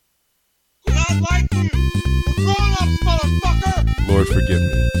not lie to you. We're grown-ups, motherfucker. Lord, forgive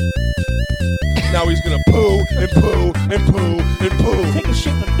me. Now he's gonna poo and poo and poo and poo. Take a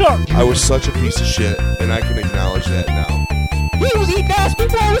shit in the dark. I was such a piece of shit, and I can acknowledge that now. He was eating ass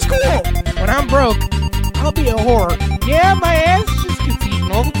before it was cool. When I'm broke, I'll be a whore. Yeah, my ass just gets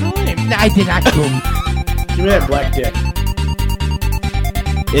eaten all the time. Nah, I did not do. Give me that black dick.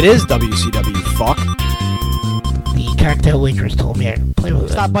 It is WCW, you fuck. The cocktail waitress told me I'd play with it.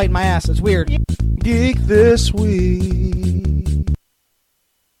 Stop biting my ass. It's weird. Geek this week.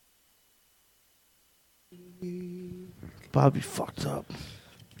 Bobby fucked up.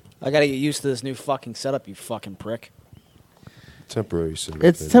 I gotta get used to this new fucking setup, you fucking prick. Temporary setup.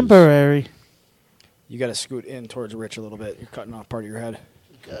 It's temporary. You gotta scoot in towards Rich a little bit. You're cutting off part of your head.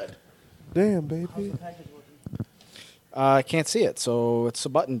 Good. Damn, baby. I can't see it, so it's a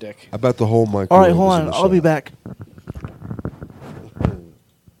button dick. I bet the whole microwave. All right, hold is in on. the I'll be shot. back.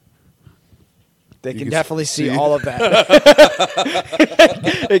 They You can can definitely see see. all of that.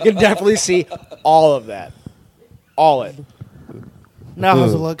 They can definitely see all of that. All it. Now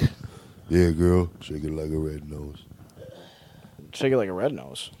how's it look? Yeah, girl. Shake it like a red nose. Shake it like a red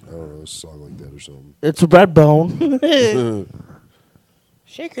nose. I don't know, a song like that or something. It's a red bone.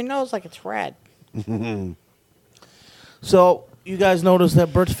 Shake your nose like it's red. So, you guys noticed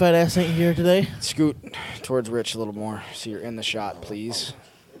that Bert's fat ass ain't here today? Scoot towards Rich a little more so you're in the shot, please.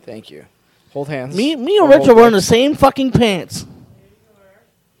 Thank you. Hold hands. Me and Or Rich hold are wearing the dicks. same fucking pants.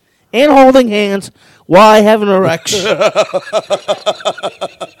 And holding hands while I have an erection.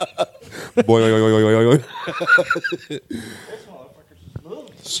 Boy, oy, oy, oy, oy, oy.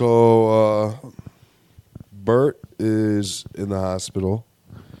 So, Bert is in the hospital.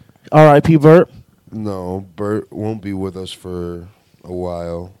 R.I.P. Bert. No, Bert won't be with us for a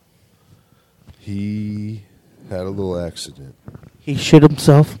while. He had a little accident. He shit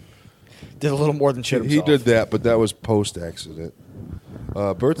himself. Did a little more than shit He himself. did that, but that was post-accident.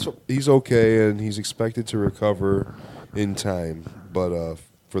 He's okay, and he's expected to recover in time. But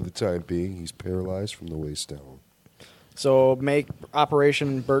for the time being, he's paralyzed from the waist down. So make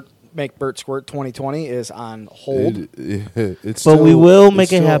Operation Make Bert Squirt 2020 is on hold. It's But we will make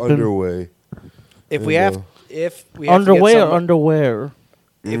it's it still happen. Underway. if we and, have, if we have Underwear to or get someone, underwear?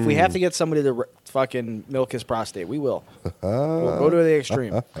 if we have to get somebody to fucking milk his prostate, we will. We'll go to the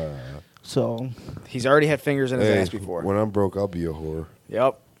extreme. So, He's already had fingers in his Hey, ass before. when I'm broke, I'll be a whore.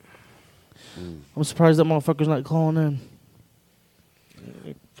 Yep. I'm surprised that motherfucker's not calling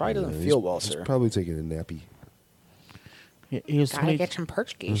in. Probably doesn't He's- feel well, he's sir. probably taking a nappy. He has Gotta 20 get some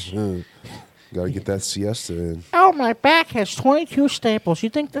perchkis. Got to get that siesta in. Oh, my back has 22 staples. You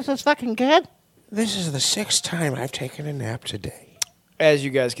think this is fucking good? This is the 6th time I've taken a nap today. As you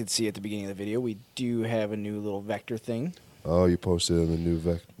guys could see at the beginning of the video, we do have a new little vector thing. Oh, you posted in the new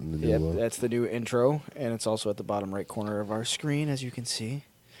Yep, one. that's the new intro, and it's also at the bottom right corner of our screen, as you can see.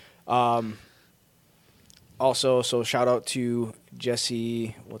 Also, so shout out to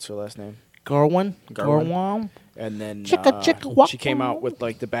Jesse. What's her last name? Garwin? Garwin. Garwin? And then Chicka, chicka, she came out with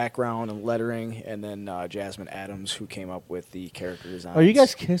like the background and lettering, and then Jasmine Adams, who came up with the character design. Are you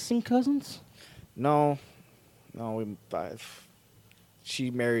guys kissing cousins? No.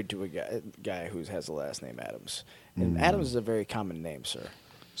 She married to a guy who has the last name Adams, and Adams is a very common name, sir.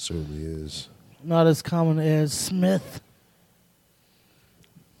 Certainly is. Not as common as Smith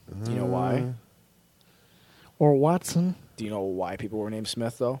Do you know why? or Watson. Do you know why people were named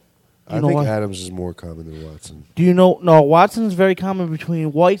Smith though? You I know think what? Adams is more common than Watson. Do you know? No, Watson's very common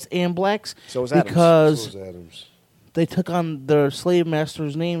between whites and blacks So is Adams. because So is Adams. they took on their slave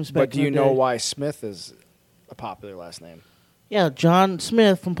masters' names back But do in you the know day. why Smith is a popular last name? Yeah, John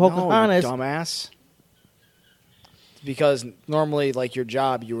Smith from Pocahontas. No, you dumbass. Because normally, like your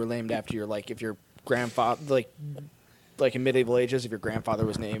job, you were named after your if your grandfather, like in medieval ages, if your grandfather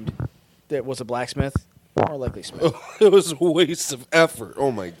was named, that was a blacksmith, more likely Smith. It was a waste of effort.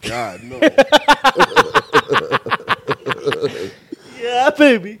 Oh my God, no. Yeah,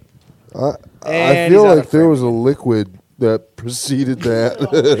 baby. I And feel he's out like of there frame. was a liquid that preceded that.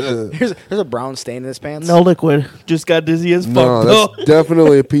 There's a brown stain in his pants. No liquid. Just got dizzy as fuck. No, though. that's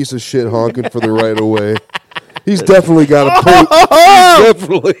definitely a piece of shit honking for the right of way. He's definitely got a poop.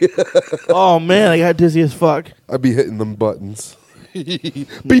 Definitely. Oh man, I got dizzy as fuck. I'd be hitting them buttons.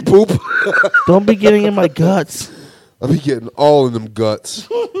 Beep poop. Don't be getting in my guts. I'd be getting all in them guts.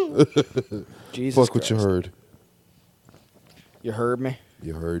 Jesus Fuck what you Christ. heard. You heard me.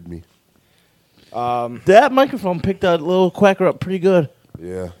 You heard me. That microphone picked that little quacker up pretty good.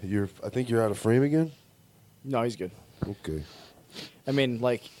 Yeah, I think you're out of frame again. No, he's good. Okay. I mean,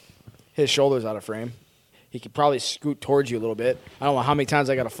 his shoulder's out of frame. He could probably scoot towards you a little bit. I don't know how many times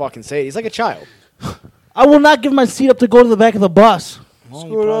I got to fucking say it. He's like a child. I will not give my seat up to go to the back of the bus. Well, you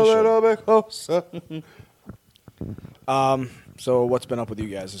Scoot a probably little bit closer. should. So what's been up with you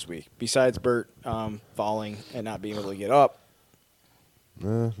guys this week? Besides Bert falling and not being able to get up.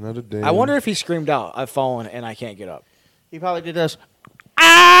 Nah, not a day. I wonder if he screamed out, "I've fallen and I can't get up." He probably did this.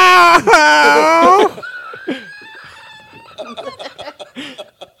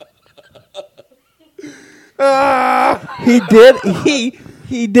 He did.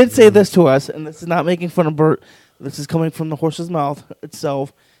 He did say this to us, and this is not making fun of Bert. This is coming from the horse's mouth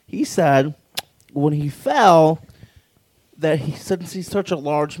itself. He said when he fell that since he's such a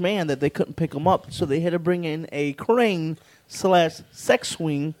large man that they couldn't pick him up, so they had to bring in a crane / sex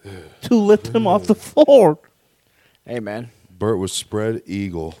swing to lift him off the floor. Hey, man. Bert was spread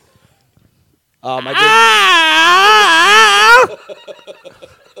eagle.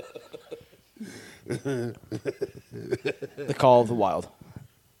 The Call of the Wild.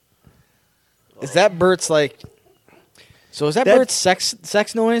 Is that Bert's like? So is that Bert's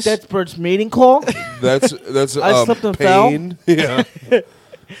sex noise? That's Bert's mating call. That's I slipped and fell. pain. Yeah,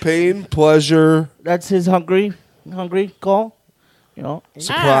 pain, pleasure, That's his hungry call. You know.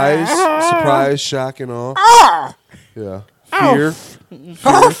 surprise, shock, and awe. Yeah, fear,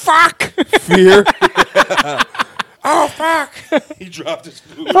 Oh, fuck! fear. Oh fuck! He dropped his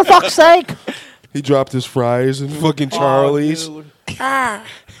food. For fuck's sake! He dropped his fries and fucking Charlie's. And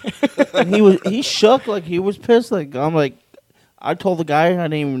he shook like he was pissed. Like I'm like, I told the guy I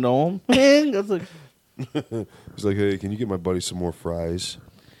didn't even know him. I was like, He's like, "Hey, can you get my buddy some more fries?"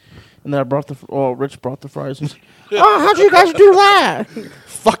 and then I brought Rich brought the fries. He's like, oh, how'd you guys do that?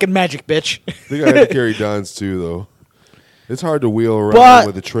 fucking magic, bitch. I think I had to carry Don's too, though. It's hard to wheel around But-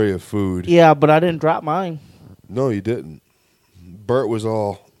 with a tray of food. Yeah, but I didn't drop mine. No, you didn't. Bert was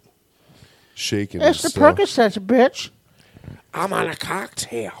all shaking. and It's the stuff. Percocets, bitch. I'm on a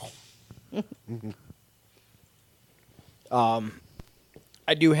cocktail.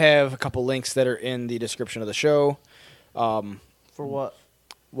 I do have a couple links that are in the description of the show. For what?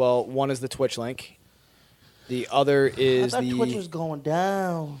 Well, one is the Twitch link. The other I is thought the. Twitch was going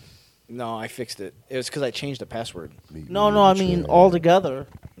down. No, I fixed it. It was because I changed the password. No, I mean all together.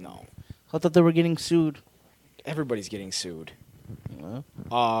 No, I thought they were getting sued. everybody's getting sued. Yeah.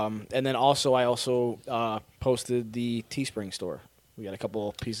 And then also, I posted the Teespring store. We got a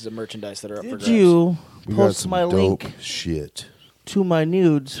couple pieces of merchandise that are up for Did grabs. you We got post some my dope link shit. to my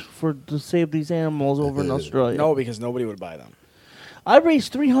nudes to save these animals over in Australia? No, because nobody would buy them. I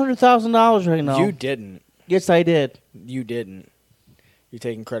raised $300,000 right now. You didn't. Yes, I did. You didn't. You're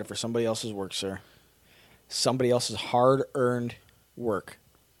taking credit for somebody else's work, sir. Somebody else's hard-earned work.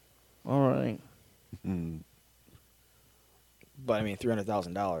 All right. But I mean,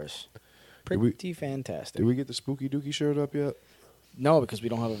 $300,000. Did we- Pretty fantastic. Did we get the Spooky Dookie shirt up yet? No, because we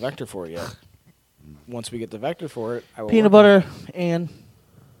don't have a vector for it yet. Once we get the vector for it, I will Peanut work on it. butter and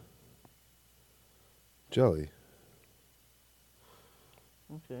Jelly.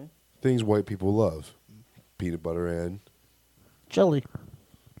 okay. Things white people love. Peanut butter and, Jelly,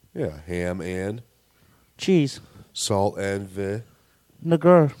 yeah, ham and, cheese, salt and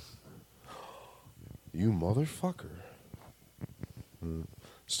vinegar. You motherfucker.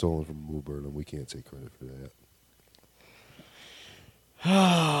 Stolen from Moo Burnham. We can't take credit for that.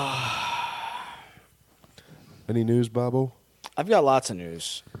 Any news, Bobo? I've got lots of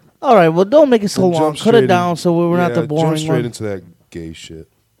news. All right. Well, don't make it so Then long. jump Cut straight it down in- so we're not the Jump boring straight one. into that gay shit.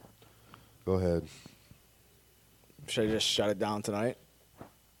 Go ahead. Should I just shut it down tonight?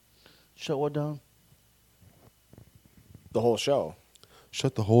 Shut what down? The whole show.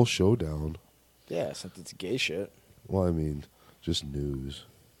 Shut the whole show down. Yeah, since it's gay shit. Well, I mean, just news.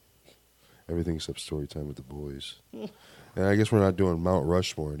 Everything except story time with the boys. And I guess we're not doing Mount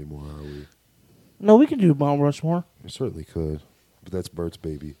Rushmore anymore, are we? No, we can do Mount Rushmore. We certainly could. But that's Bert's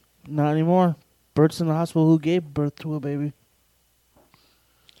baby. Not anymore. Bert's in the hospital who gave birth to a baby.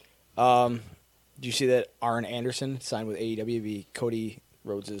 Do you see that Arn Anderson signed with AEW to be Cody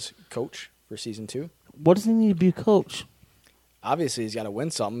Rhodes' coach for season 2? What does he need to be a coach? Obviously, he's got to win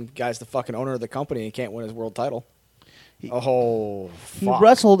something. Guy's the fucking owner of the company and can't win his world title. He Fuck.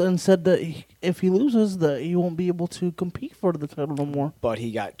 wrestled and said that if he loses, that he won't be able to compete for the title no more. But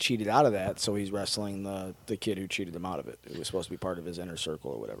he got cheated out of that, so he's wrestling the kid who cheated him out of it. It was supposed to be part of his inner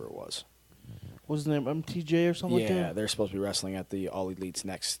circle or whatever it was. What was his name? MTJ or something like Yeah, that? they're supposed to be wrestling at the All Elite's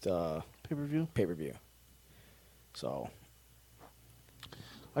next Pay-per-view? pay-per-view. So,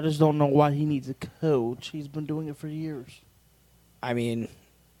 I just don't know why he needs a coach. He's been doing it for years. I mean,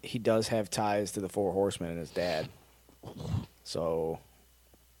 he does have ties to the Four Horsemen and his dad. So,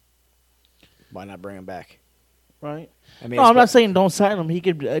 Why not bring him back? right? I mean, No, I'm not it's- saying don't sign him. He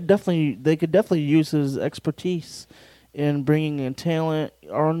could definitely. They could definitely use his expertise in bringing in talent.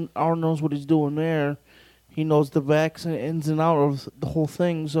 Aaron knows what he's doing there. He knows the backs and ins and out of the whole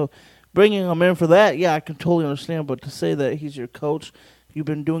thing. So bringing him in for that, yeah, I can totally understand. But to say that he's your coach, you've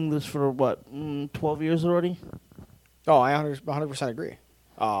been doing this for what, 12 years already? Oh, I 100% agree.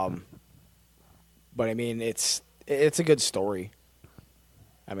 But I mean, it's a good story.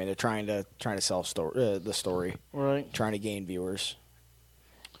 I mean, they're trying to sell the story, Right. trying to gain viewers,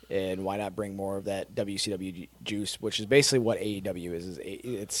 and why not bring more of that WCW juice, which is basically what AEW is.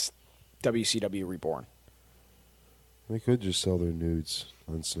 It's WCW reborn. They could just sell their nudes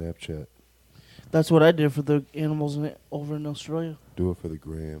on Snapchat. That's what I did for the animals over in Australia. Do it for the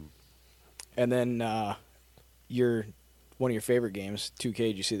gram. And then one of your favorite games, 2K.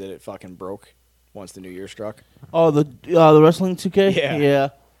 Did you see that it fucking broke once the new year struck? Oh, the wrestling 2K? Yeah. Yeah.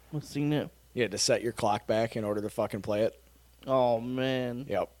 I've seen it. You had to set your clock back in order to fucking play it. Oh, man.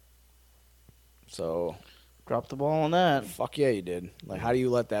 Yep. So, Dropped the ball on that. fuck yeah, you did. Like, how do you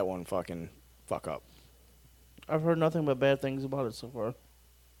let that one fucking fuck up? I've heard nothing but bad things about it so far.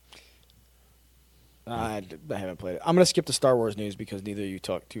 I haven't played it. I'm gonna skip the Star Wars news because neither of you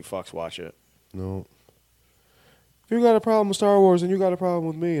two fucks watch it. No. If you got a problem with Star Wars, and you got a problem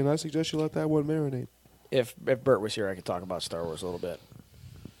with me, and I suggest you let that one marinate. If Bert was here, I could talk about Star Wars a little bit.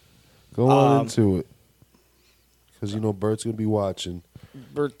 Go on into it. Because you know Bert's going to be watching.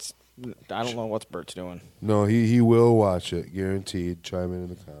 I don't know what Bert's doing. No, he will watch it. Guaranteed. Chime in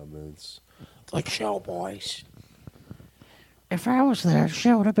the comments. Like show, boys. If I was there,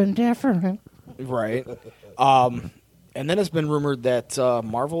 shit would have been different. Right. And then it's been rumored that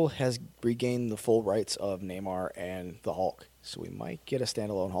Marvel has regained the full rights of Namor and the Hulk, so we might get a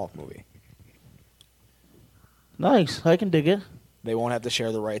standalone Hulk movie. Nice. I can dig it. They won't have to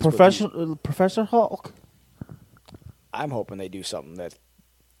share the rights. Professor Hulk. I'm hoping they do something that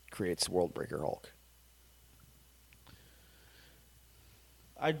creates Worldbreaker Hulk.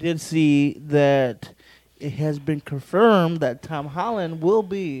 I did see that it has been confirmed that Tom Holland will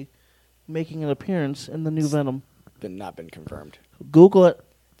be making an appearance in the new Venom. Not been confirmed. Google it.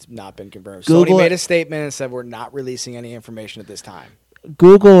 It's not been confirmed. Google Sony made it. a statement and said we're not releasing any information at this time.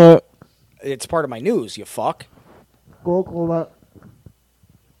 Google it. It's part of my news, you fuck. Google it.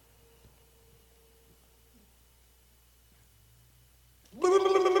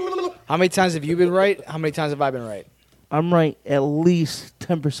 How many times have you been right? How many times have I been right? I'm right at least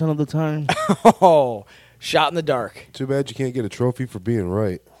 10% of the time. Oh, shot in the dark. Too bad you can't get a trophy for being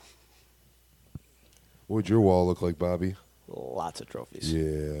right. What would your wall look like, Bobby? Lots of trophies.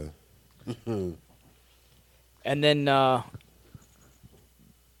 Yeah. And then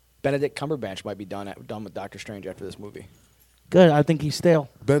Benedict Cumberbatch might be done with Doctor Strange after this movie. Good. I think he's stale.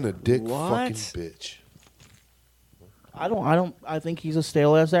 Benedict What? fucking bitch. I think he's a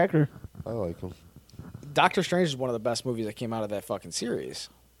stale ass actor. I like him. Doctor Strange is one of the best movies that came out of that fucking series.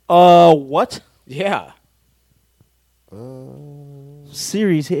 What? Yeah.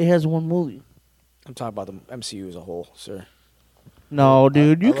 Series. It has one movie. I'm talking about the MCU as a whole, sir. No,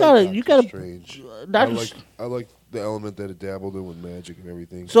 dude. You I like gotta. Doctor Strange. Doctor I like the element that it dabbled in with magic and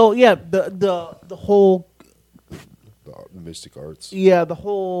everything. So yeah, the whole The mystic arts. the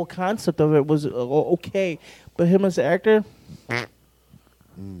whole concept of it was okay, but him as an actor,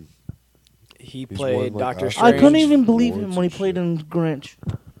 He He's played won, like, Doctor Oscars. I Strange. couldn't even believe Awards him when he and played shit. in Grinch.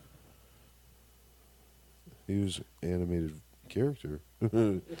 He was an animated character. What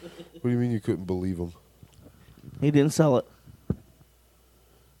do you mean you couldn't believe him? He didn't sell it.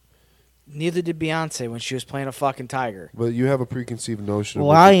 Neither did Beyonce when she was playing a fucking tiger. But you have a preconceived notion of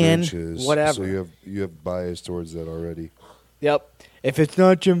Lion. what the Grinch is, Whatever. So you have bias towards that already. Yep. If it's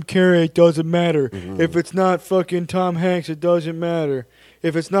not Jim Carrey, it doesn't matter. If it's not fucking Tom Hanks, it doesn't matter.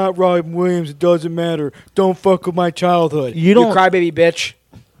 If it's not Robin Williams, it doesn't matter. Don't fuck with my childhood. You don't- crybaby bitch.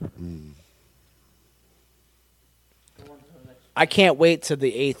 I can't wait to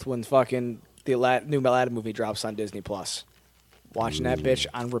the 8th when fucking the new Aladdin movie drops on Disney Plus. Watching that bitch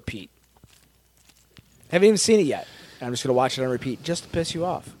on repeat. Haven't even seen it yet. I'm just gonna watch it on repeat just to piss you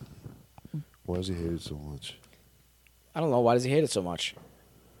off. Why does he hate it so much? I don't know, why does he hate it so much?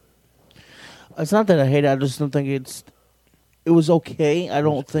 It's not that I hate it. I just don't think it was okay. I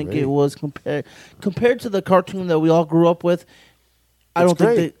don't It's think great. it was compared to the cartoon that we all grew up with. I It's don't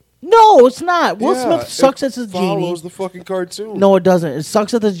think great. that. No, it's not. Will Yeah, Smith sucks it as a genie. follows the fucking cartoon. No, it doesn't. It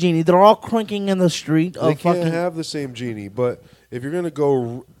sucks as a genie. They're all cranking in the street. They Of can't fucking, have the same genie. But if you're gonna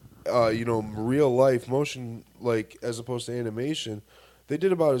go, real life motion, like as opposed to animation, they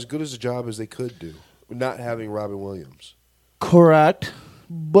did about as good as a job as they could do, not having Robin Williams. correct,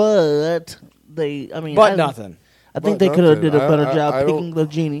 but they. I mean, But nothing. I think But they could have nothing. did a better I job don't- picking the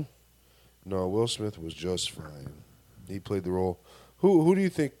genie. No, Will Smith was just fine. He played the role. Who do you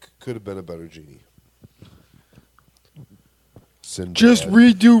think could have been a better genie? Sinbad.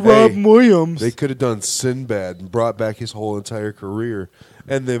 redo Hey, Williams. They could have done Sinbad and brought back his whole entire career.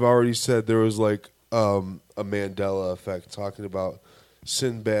 And they've already said there was like a Mandela effect talking about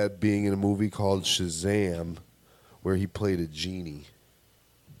Sinbad being in a movie called Shazam where he played a genie.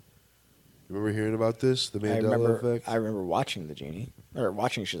 Remember hearing about this? The Mandela effect? I remember watching the genie or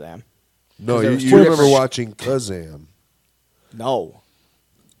watching Shazam. No, there you, was you two remember different- watching Kazam. No,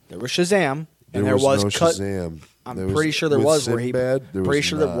 there was Shazam, and There was no Cut. Shazam. I'm There was- pretty sure there with was where he. Sinbad, there Pretty was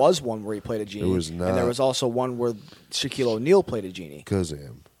sure not. there was one where he played a genie. There was and not. there was also one where Shaquille O'Neal played a genie.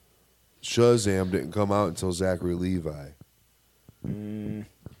 Kazam. Shazam didn't come out until Zachary Levi.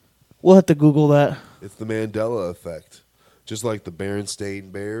 We'll have to Google that. It's the Mandela effect. Just like the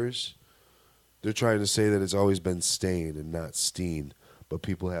Berenstain Bears, they're trying to say that it's always been Stain and not Steen, but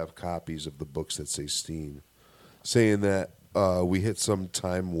people have copies of the books that say Steen, saying that we hit some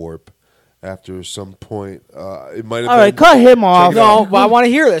time warp after some point. It might have All been, right, cut him off. No, but I want to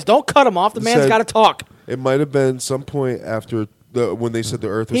hear this. Don't cut him off. The man's Said- got to talk. It might have been some point after when they said the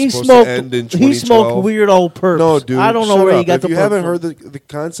Earth was He supposed smoked. to end in He 2012. smoked weird old perps. No, dude. I don't know shut where up. you got if the you perps haven't from. heard the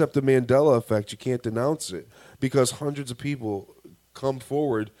concept of Mandela effect, you can't denounce it because hundreds of people come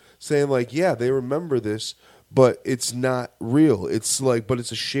forward saying like, yeah, they remember this, but it's not real. It's like, but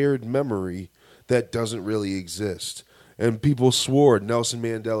it's a shared memory that doesn't really exist. And people swore Nelson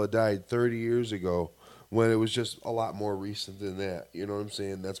Mandela died 30 years ago when it was just a lot more recent than that. You know what I'm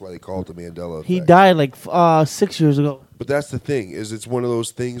saying? That's why they call it the Mandela effect. He died like 6 years ago. But that's the thing, is it's one of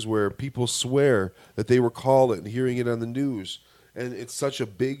those things where people swear that they recall it and hearing it on the news. And it's such a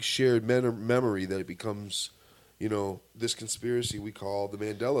big shared memory that it becomes, this conspiracy we call the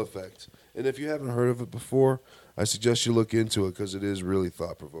Mandela effect. And if you haven't heard of it before, I suggest you look into it because it is really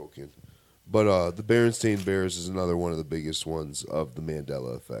thought-provoking. But the Berenstain Bears is another one of the biggest ones of the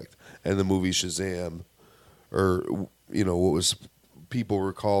Mandela effect. And the movie Shazam, or, what was people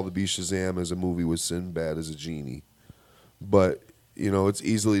recall to be Shazam as a movie with Sinbad as a genie. But, it's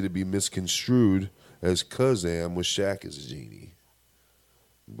easily to be misconstrued as Kazam with Shaq as a genie.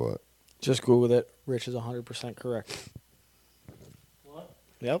 But Just Google it. Rich is 100% correct. What?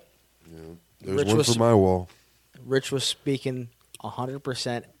 Yep. there's Rich one was- for my wall. Rich was speaking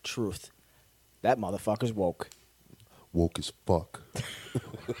 100% truth. That motherfucker's woke. Woke as fuck.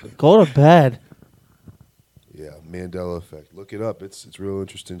 Go to bed. Yeah, Mandela effect. Look it up. It's real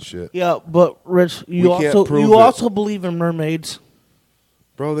interesting shit. Yeah, but Rich, We can't prove it. also believe in mermaids.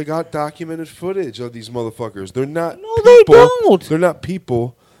 Bro, they got documented footage of these motherfuckers. They're not No, they people. don't. They're not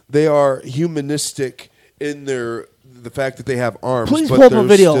people. They are humanistic in the fact that they have arms. Please but pull up they're a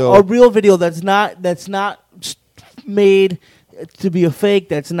video, still- a real video that's not made to be a fake.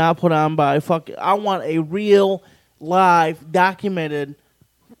 That's not put on by I want a real, live, documented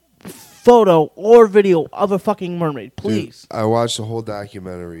photo or video of a fucking mermaid, please. Dude, I watched a whole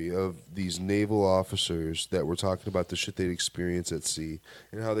documentary of these naval officers that were talking about the shit they'd experience at sea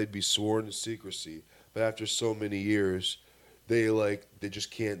and how they'd be sworn to secrecy. But after so many years, they just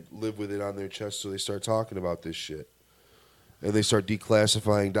can't live with it on their chest, so they start talking about this shit. And they start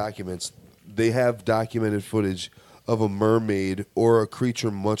declassifying documents. They have documented footage of a mermaid or a creature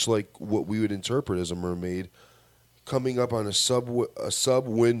much like what we would interpret as a mermaid coming up on a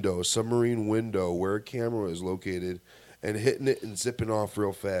submarine window where a camera is located and hitting it and zipping off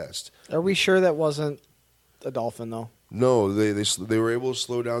real fast. Are we sure that wasn't a dolphin, though? No, they were able to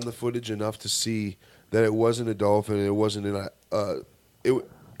slow down the footage enough to see that it wasn't a dolphin. It wasn't it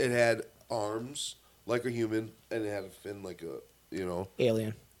had arms like a human and it had a fin like a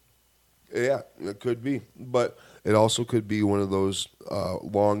Alien. Yeah, it could be, but it also could be one of those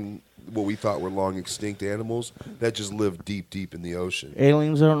what we thought were long extinct animals that just live deep in the ocean.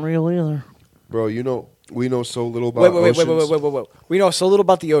 Aliens aren't real either. Bro, we know so little about Wait. oceans. We know so little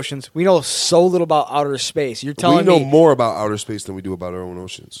about the oceans. We know so little about outer space. You're We telling know me more about outer space than we do about our own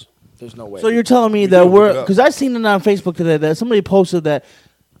oceans. there's no way. So you're telling me We that can look we're it up. because I seen it on Facebook today that somebody posted that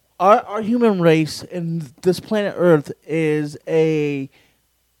our human race and this planet Earth is a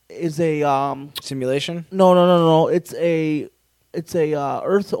simulation? no. It's a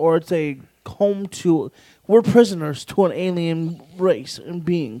Earth or it's a home to. We're prisoners to an alien race and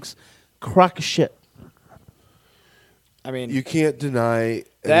beings. Crock of shit. I mean, You can't deny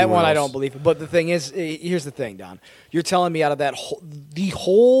that anyone one I else. don't believe it. But the thing is, here's the thing, Don. You're telling me out of the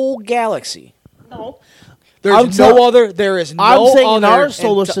whole galaxy, No, there's I'm no tell- other. There is no I'm saying in other our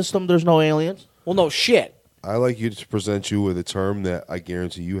solar system there's no aliens. Well, no shit. I like you to present you with a term that I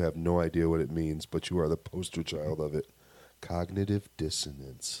guarantee you have no idea what it means, but you are the poster child of it. Cognitive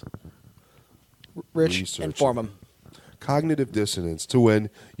dissonance. Rich, Research. inform him. Cognitive dissonance, to when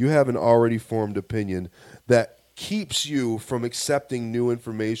you have an already formed opinion that keeps you from accepting new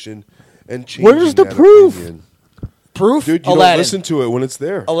information and changing Where's the that proof? opinion. Proof? Dude, you Aladdin. don't listen to it when it's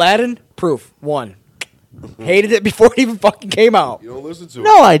there. Aladdin, proof. 1. Hated it before it even fucking came out. You don't listen to it.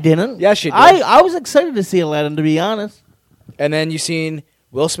 No, I didn't. Yes, you did. I was excited to see Aladdin, to be honest. And then you seen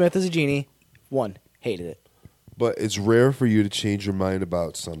Will Smith as a genie. 1. Hated it. But it's rare for you to change your mind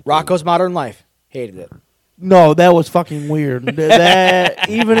about something. Rocco's Modern Life. Hated it. No, that was fucking weird. That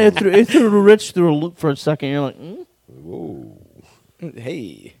even it threw Rich through a loop for a second. You're like, Whoa.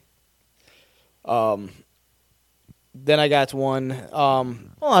 Hey. Then I got one. oh,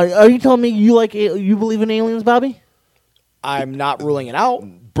 are you telling me you believe in aliens, Bobby? I'm not ruling it out.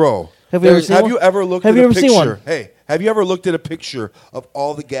 Bro, Have you ever seen have one? you ever looked Have at you a ever picture? seen one? Hey, have you ever looked at a picture of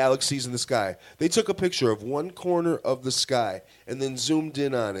all the galaxies in the sky? They took a picture of one corner of the sky and then zoomed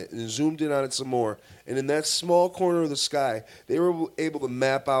in on it and zoomed in on it some more. And in that small corner of the sky, they were able to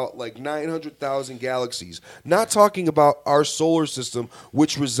map out like 900,000 galaxies. Not talking about our solar system,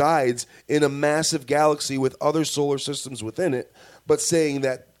 which resides in a massive galaxy with other solar systems within it, but saying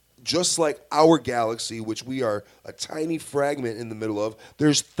that just like our galaxy, which we are a tiny fragment in the middle of,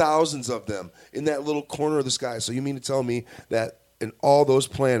 there's thousands of them in that little corner of the sky. So you mean to tell me that in all those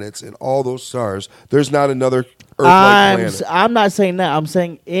planets and all those stars, there's not another Earth-like planet? I'm not saying that. I'm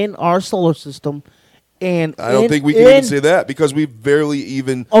saying in our solar system, and I don't think we can even say that because we've barely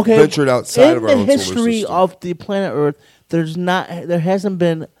even ventured outside of our own solar system. In the history of the planet Earth, there hasn't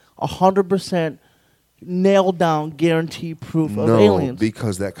been 100% nailed down guarantee proof of aliens.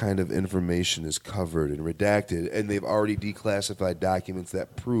 Because that kind of information is covered and redacted, and they've already declassified documents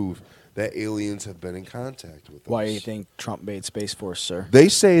that prove that aliens have been in contact with us. Why do you think Trump made Space Force, sir? They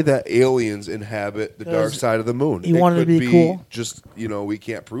say that aliens inhabit the dark side of the moon. He wanted to could be cool. Just, we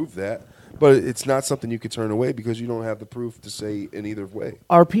can't prove that. But it's not something you could turn away because you don't have the proof to say in either way.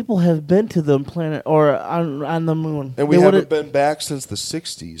 Our people have been to the planet or on the moon. And we haven't been back since the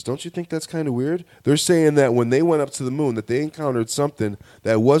 60s. Don't you think that's kind of weird? They're saying that when they went up to the moon that they encountered something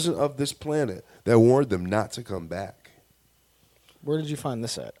that wasn't of this planet that warned them not to come back. Where did you find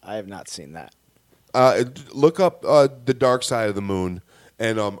this at? I have not seen that. Look up the dark side of the moon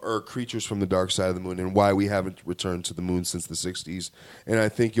and or creatures from the dark side of the moon and why we haven't returned to the moon since the 60s. And I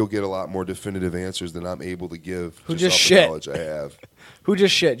think you'll get a lot more definitive answers than I'm able to give. Who just off the shit? knowledge I have. Who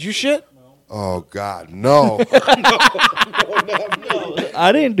just shit? Did you shit? Oh, God, no.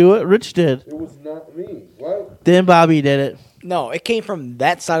 I didn't do it. Rich did. It was not me. What? Then Bobby did it. No, it came from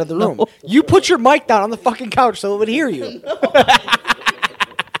that side of the room. You put your mic down on the fucking couch so it would hear you.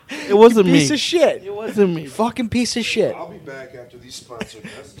 It wasn't me. Piece of shit. It wasn't me. Fucking piece of shit. I'll be back after these sponsored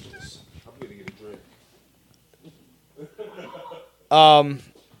messages. I'm going to get a drink.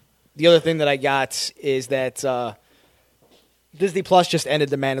 The other thing that I got is that Disney Plus just ended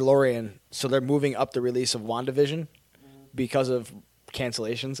The Mandalorian, so they're moving up the release of WandaVision because of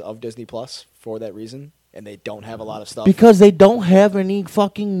cancellations of Disney Plus for that reason, and they don't have a lot of stuff. Because they don't have any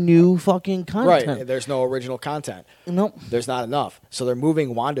fucking new fucking content. Right, there's no original content. Nope. There's not enough. So they're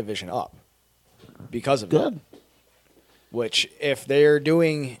moving WandaVision up because of Good. that. Which, if they're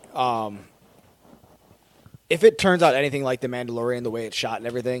doing... if it turns out anything like The Mandalorian, the way it's shot and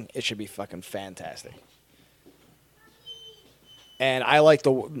everything, it should be fucking fantastic. And I like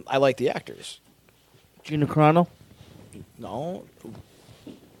the actors. Gina Carano? No.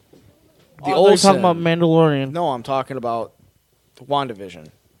 The old talking about Mandalorian. No, I'm talking about WandaVision.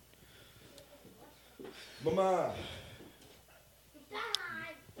 Mama.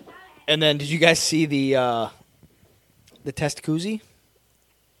 And then, did you guys see the test koozie?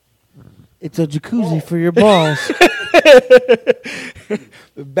 It's a jacuzzi for your balls.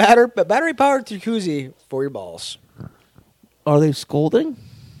 Battery powered jacuzzi for your balls. Are they scolding?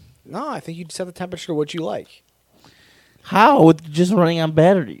 No, I think you set the temperature to what you like. How? With just running on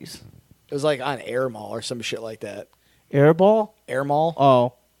batteries? It was like on Air Mall or some shit like that. Airball? Air Mall?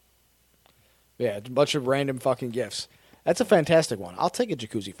 Oh. Yeah, a bunch of random fucking gifts. That's a fantastic one. I'll take a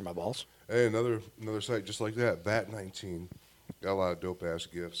jacuzzi for my balls. Hey, another site just like that. VAT19 got a lot of dope ass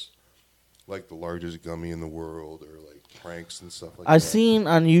gifts, like the largest gummy in the world, or like pranks and stuff like that. I seen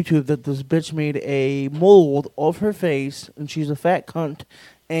on YouTube that this bitch made a mold of her face, and she's a fat cunt,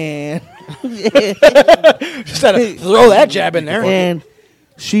 and Just had to throw that jab in there. and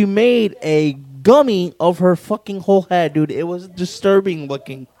she made a gummy of her fucking whole head, dude. It was disturbing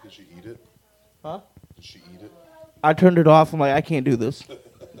looking. Did she eat it? Huh? Did she eat it? I turned it off. I'm like, I can't do this.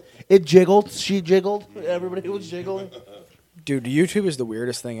 It jiggled. She jiggled. Everybody was jiggling. Dude, YouTube is the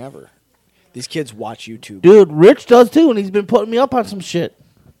weirdest thing ever. These kids watch YouTube. Dude, Rich does too, and he's been putting me up on some shit.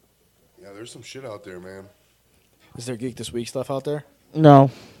 Yeah, there's some shit out there, man. Is there Geek This Week stuff out there?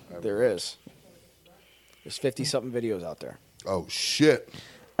 No. There is. There's 50-something videos out there. Oh, shit.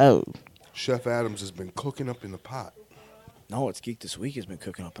 Oh. Chef Adams has been cooking up in the pot. No, it's Geek This Week has been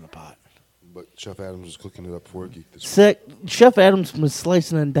cooking up in a pot. But Chef Adams was cooking it up for Geek this week. Sick. Chef Adams was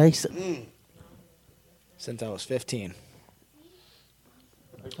slicing and dicing. Since I was 15.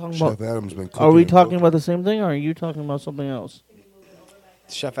 Talking Chef about, Adams been cooking. are we and talking cooking. about the same thing, or are you talking about something else?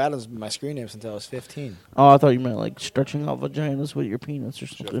 Chef Adams has been my screen name since I was 15. Oh, I thought you meant like stretching out vaginas with your penis or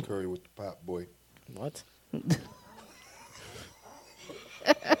something. Chef Curry with the pot, boy. What?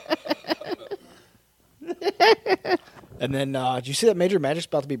 And then, did you see that Major Magic's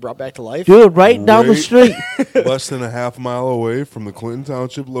about to be brought back to life? Dude, right down the Wait. street. Less than a half mile away from the Clinton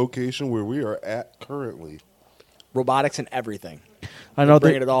Township location where we are at currently. Robotics and everything. I know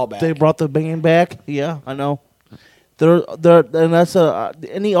bringing it all back. They brought the banging back. Yeah, I know. They're and that's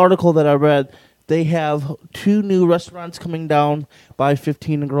any article that I read. They have 2 new restaurants coming down by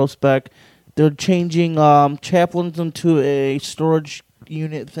 15 in Groesbeck. They're changing Chaplin's into a storage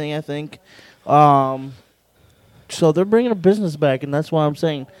unit thing, I think. So they're bringing a business back, and that's why I'm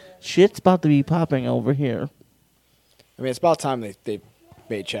saying shit's about to be popping over here. I mean, it's about time they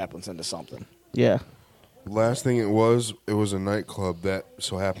made Chaplin's into something. Yeah. Last thing it was a nightclub that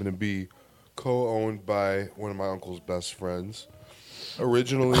so happened to be co-owned by one of my uncle's best friends.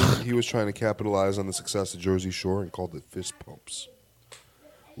 Originally, he was trying to capitalize on the success of Jersey Shore and called it Fist Pumps.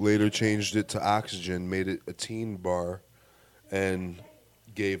 Later changed it to Oxygen, made it a teen bar, and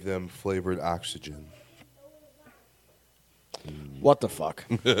gave them flavored oxygen. What the fuck?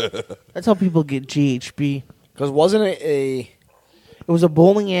 That's how people get GHB. Because wasn't it a... It was a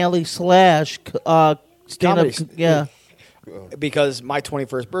bowling alley / stand-up. Comedy. Yeah. Because my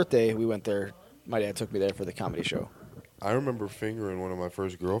 21st birthday, we went there. My dad took me there for the comedy show. I remember fingering one of my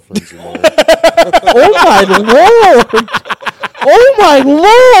first girlfriends in there. Oh, my Lord. Oh, my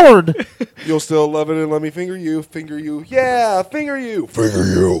Lord. You'll still love it and let me finger you. Finger you. Yeah, finger you. Finger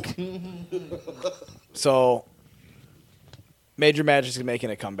you. So, Major Magic's making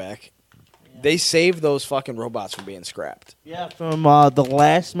a comeback. They saved those fucking robots from being scrapped. Yeah, from the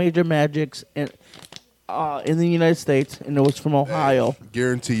last Major Magics in the United States, and it was from Ohio.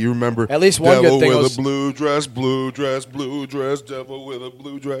 Guarantee you remember. At least one Devil good thing with was- a blue dress, blue dress, blue dress, devil with a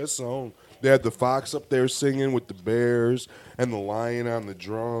blue dress on. They had the fox up there singing with the bears and the lion on the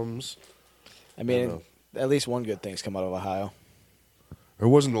drums. I mean, at least one good thing's come out of Ohio. There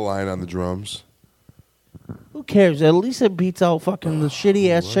wasn't the lion on the drums. Who cares? At least it beats out fucking the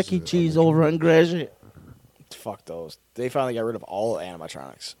shitty-ass was Chuck E. it? Cheese over on Gratiot. Fuck those. They finally got rid of all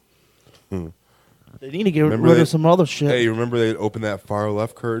animatronics. They need to get Remember rid they- of some other shit. Hey, you remember they'd open that far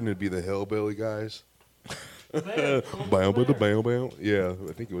left curtain? It'd be the hillbilly guys. Bam, bam, bam, bam. Yeah,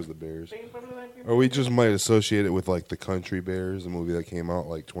 I think it was the Bears. Or we just might associate it with like the Country Bears, the movie that came out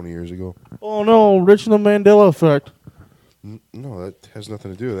like 20 years ago. Oh, no, Richard Mandela effect. No, that has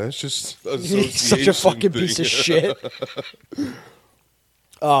nothing to do with that. It's just He's such a association fucking thing. piece of shit.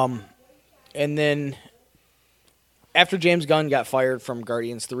 And then after James Gunn got fired from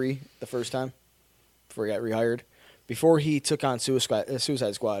Guardians 3 the first time, before he got rehired, before he took on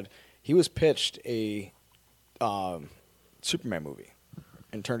Suicide Squad, he was pitched a Superman movie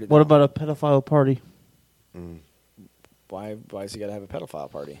and turned it What down. about a pedophile party? Why is he got to have a pedophile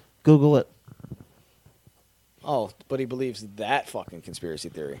party? Google it. Oh, but he believes that fucking conspiracy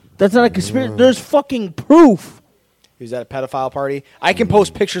theory. That's not a conspiracy. There's fucking proof. He was at a pedophile party. I can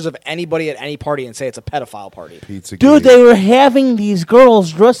post pictures of anybody at any party and say it's a pedophile party. Pizza Dude, Gate. they were having these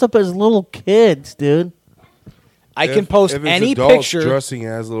girls dressed up as little kids, dude. I can post if it's any adults picture. dressing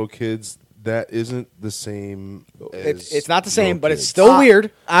as little kids. That isn't the same. It's not the same, little but it's kids. still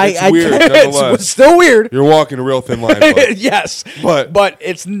weird. It's weird, It's nonetheless. still weird. You're walking a real thin line. Bud. Yes, But-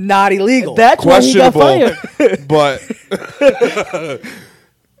 it's not illegal. That's why he got Questionable, fired. but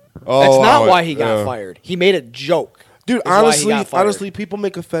That's not why he got fired. He made a joke. Dude, That's why he honestly, got fired. honestly, people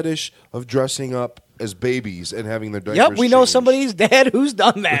make a fetish of dressing up as babies and having their diapers Yep, we know changed. somebody's dad who's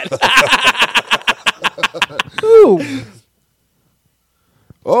done that. Ooh.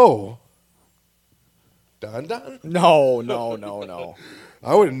 Oh, Don. No.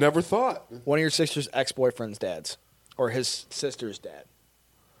 I would have never thought. One of your sister's ex-boyfriend's dads, or his sister's dad.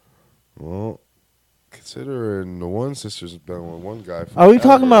 Well, considering the one sister's been with one guy. Are we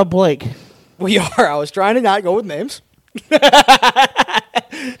talking forever. about Blake? We are. I was trying to not go with names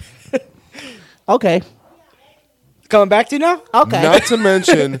Okay. Coming back to you now? Okay. Not to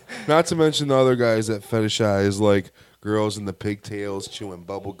mention the other guys that fetishize like girls in the pigtails, chewing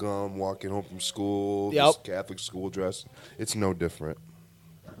bubble gum, walking home from school, Yep. this Catholic school dress. It's no different.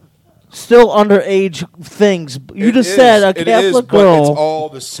 Still underage things. You It just is, said a it is, Catholic but it's girl. all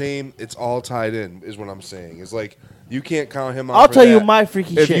the same. It's all tied in, is what I'm saying. It's like you can't count him out. I'll for tell you that. my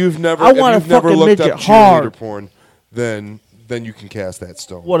freaky if shit. You've never, I if want a you've never fucking looked midget up cheerleader hard. porn, then you can cast that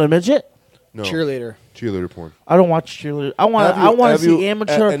stone. What, a midget? No, Cheerleader. cheerleader porn. I don't watch cheerleader. I want. Have you- I want have to see you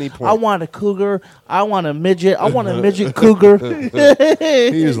amateur. at any point- I want a cougar. I want a midget. I want a midget cougar.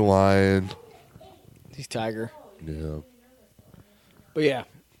 He's lying. He's Tiger. Yeah. But yeah,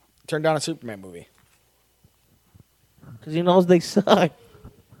 turn down a Superman movie. Because he knows they suck.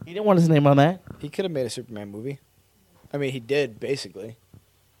 He didn't want his name on that. He could have made a Superman movie. I mean, he did, basically.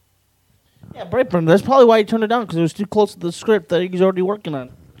 Yeah, Brightburn. That's probably why he turned it down, because it was too close to the script that he's already working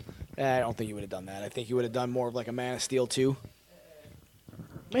on. I don't think he would have done that. I think he would have done more of like a Man of Steel 2.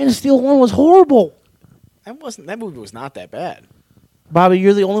 Man of Steel 1 was horrible. That movie was not that bad. Bobby,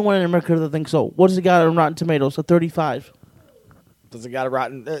 you're the only one in America that thinks so. What does it got on Rotten Tomatoes? A 35. Does it got a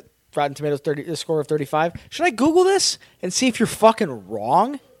Rotten Tomatoes a score of 35? Should I Google this and see if you're fucking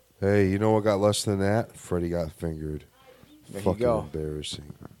wrong? Hey, you know what got less than that? Freddie Got Fingered. There you Fucking go.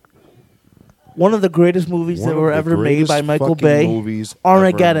 embarrassing. One of the greatest movies One that of were the ever made by greatest Michael fucking Bay. movies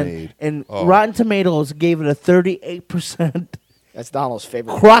Armageddon. ever made. And Oh. Rotten Tomatoes gave it a 38%. That's Donald's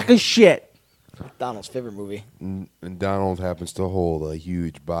favorite. Crock of shit. Donald's favorite movie. And Donald happens to hold a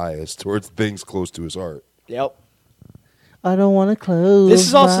huge bias towards things close to his heart. Yep. I don't want to close. This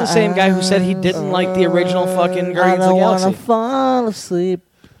is also my the same guy who said he didn't like the original fucking I Guardians of the don't want to Galaxy. fall asleep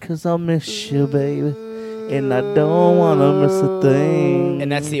because I'll miss you, baby. And I don't want to miss a thing.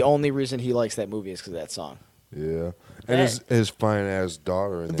 And that's the only reason he likes that movie is because of that song. Yeah. And his fine ass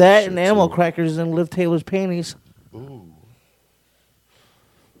daughter. In that shit, and animal too. crackers and Liv Taylor's panties. Ooh.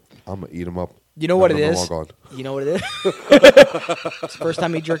 I'm going to eat him up. You know what it Never is? log You know what it is? It's the first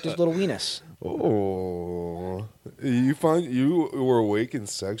time he jerked his little weenus. on. Oh. You find you were awakened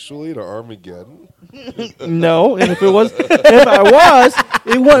sexually to Armageddon? No, and if I was,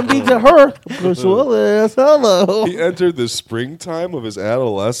 it wouldn't be to her. Bruce Willis, hello. He entered the springtime of his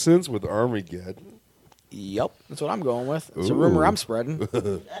adolescence with Armageddon. Yep, that's what I'm going with. It's a Ooh. rumor I'm spreading.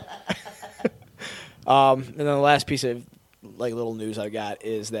 And then the last piece of like little news I got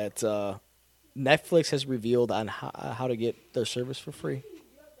is that Netflix has revealed on how to get their service for free.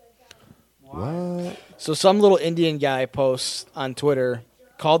 What? So some little Indian guy posts on Twitter,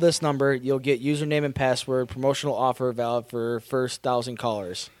 call this number, you'll get username and password, promotional offer valid for first 1,000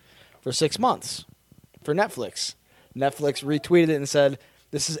 callers for 6 months for Netflix. Netflix retweeted it and said,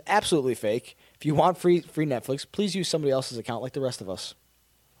 this is absolutely fake. If you want free Netflix, please use somebody else's account like the rest of us.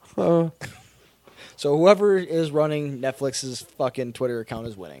 So whoever is running Netflix's fucking Twitter account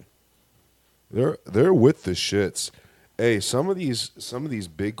is winning. They're with the shits. Hey, some of these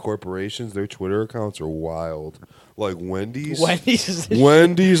big corporations, their Twitter accounts are wild. Like Wendy's.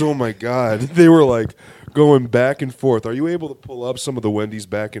 Wendy's, oh my god. They were like going back and forth. Are you able to pull up some of the Wendy's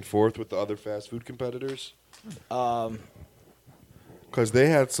back and forth with the other fast food competitors? Because they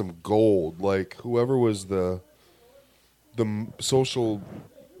had some gold. Like whoever was the social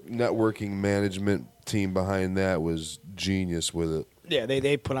networking management team behind that was genius with it. Yeah,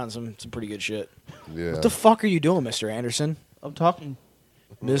 they put on some pretty good shit. Yeah. What the fuck are you doing, Mr. Anderson? I'm talking.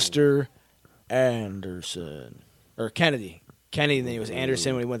 Mr. Anderson. Or Kennedy. Kennedy, and then he was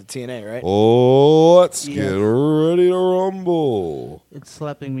Anderson when he went to TNA, right? Oh, let's Yes. get ready to rumble. It's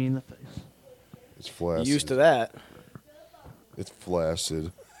slapping me in the face. It's flaccid. Used to that. It's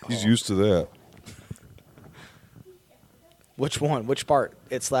flaccid. He's used to that. Which one? Which part?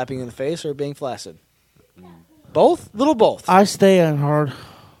 It slapping you in the face or being flaccid? Both? Little both. I stay on hard.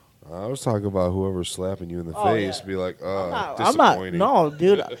 I was talking about whoever's slapping you in the face. Be like, I'm not. disappointing. No,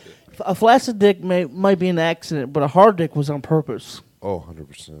 dude. A flaccid dick might be an accident, but a hard dick was on purpose. Oh,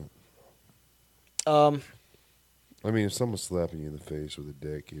 100%. I mean, if someone's slapping you in the face with a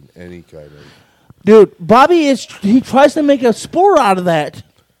dick in any kind of... Dude, Bobby he tries to make a sport out of that.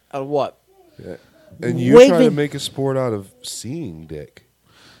 Out of what? Yeah. And you're trying to Waving- make a sport out of seeing dick.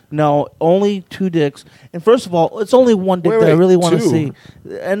 No, only 2 dicks. And first of all, it's only one dick Wait, that I wait, really want to 2? see.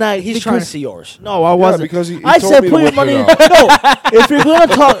 And He's trying to see yours. No, I wasn't. because he I told said me to put your whip money. it No, out. if you're gonna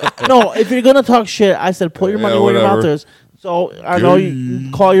talk, if you're gonna talk shit, I said put your money Yeah, where your mouth whatever. is. So I know you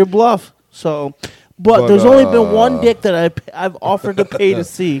call your bluff. So, but But, there's only been one dick that I've offered to pay to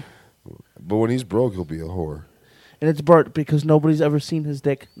see, But when he's broke, he'll be a whore. and it's Bert because nobody's ever seen his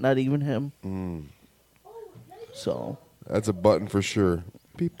dick, not even him. Mm. So That's a button for sure.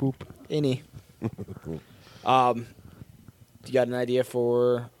 Beep boop. Any. You got an idea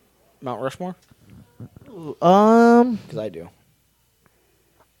for Mount Rushmore? Um. Because I do.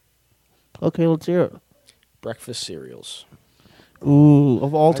 Okay, let's hear it. Breakfast cereals. Ooh,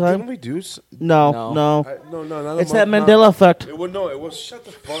 of all Didn't time? we do? No, No. no. No, not It's a that month, Mandela effect. It was no. It was shut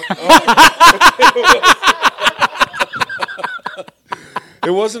the fuck up. It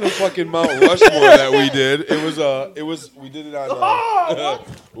wasn't a fucking Mount Rushmore that we did. It was. We did it on.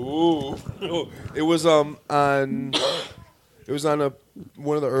 Ooh. It was on. It was on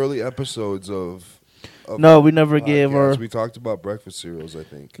one of the early episodes of No, we never gave podcast. our. We talked about breakfast cereals, I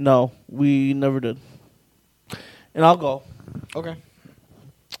think. No, we never did. And I'll go. Okay.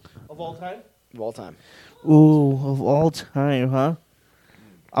 Of all time? Of all time. Ooh, of all time, huh?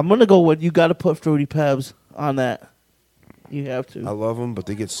 I'm going to go with you got to put Fruity Pebs on that. You have to. I love them, but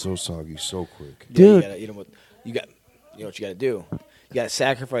they get so soggy so quick. Yeah, Dude. you gotta eat 'em with, you know what you gotta do? You gotta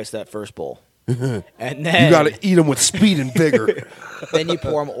sacrifice that first bowl. And then You got to eat them with speed and vigor. then you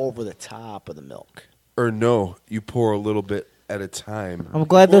pour them over the top of the milk. Or no, you pour a little bit at a time. I'm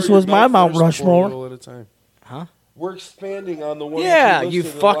glad this Pour was your my milk Mount first, pour a Rushmore. little at a time. Huh? We're expanding on the one. Yeah, that you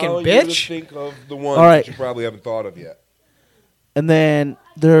listed, fucking allowing you bitch. to think of the one All right. that you probably haven't thought of yet. And then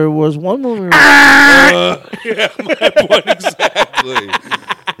there was one movie. Exactly.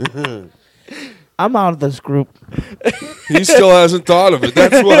 I'm out of this group. He still hasn't thought of it.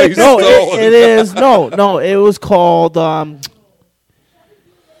 That's why he's No, still. it is. No. It was called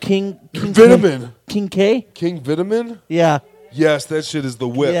King Vitamin. King K? King Vitamin? Yeah. Yes, that shit is the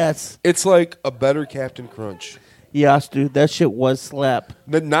whip. Yes. It's like a better Captain Crunch. Yes, dude. That shit was slap.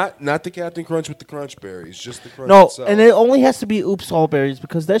 Not the Captain Crunch with the crunch berries, just the crunch No, itself. and it only has to be Oops All Berries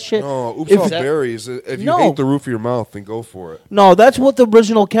because that shit. No, oops if- all berries. If you No. hate the roof of your mouth, then go for it. No, that's what the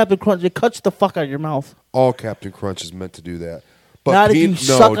original Captain Crunch. It cuts the fuck out of your mouth. All Captain Crunch is meant to do that. But Not if you no,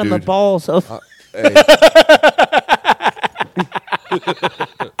 suck on the dude. balls of. Hey,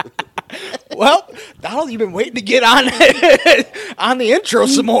 Well, Donald, you've been waiting to get on on the intro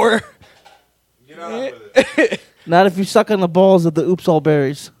some more. Not if you suck on the balls of the Oops All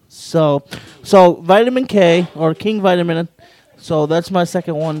Berries. So Vitamin K or King Vitamin. So that's my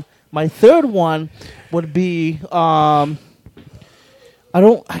second one. My third one would be I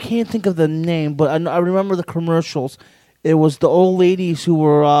can't think of the name, but I remember the commercials. It was the old ladies who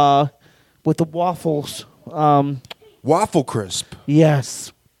were with the waffles. Waffle Crisp.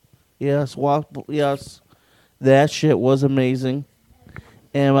 Yes, waffle. Yes, that shit was amazing.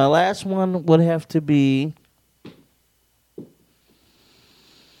 And my last one would have to be.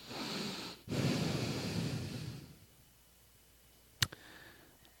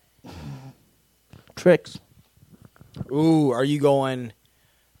 Tricks. Ooh, are you going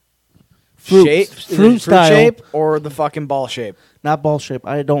Fruit- shape, fruit style. shape, or the fucking ball shape? Not ball shape.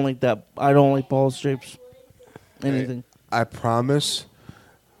 I don't like that. I don't like ball shapes. Anything. I promise.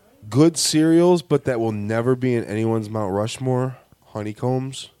 Good cereals, but that will never be in anyone's Mount Rushmore.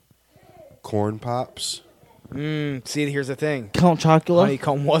 Honeycombs, corn pops. See, here's the thing. Count Chocula.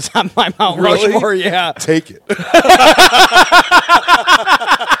 Honeycomb was on my Mount Really? Rushmore. Yeah, Take it.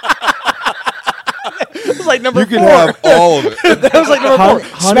 it was like number You can 4. have all of it. That was like number 4.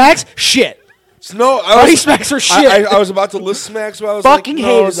 Honey- Smacks, shit. No, Honey Smacks are shit. I was about to list Smacks, but I was Fucking like,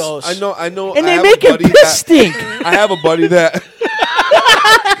 hated no, those. I know. And I they have make a it buddy piss that- stink. I have a buddy that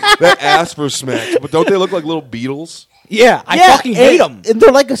that asks for Smacks, but don't they look like little beetles? Yeah, I fucking hate them. And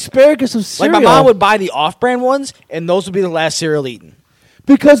they're like asparagus of Like cereal. my mom would buy the off-brand ones, and those would be the last cereal eaten.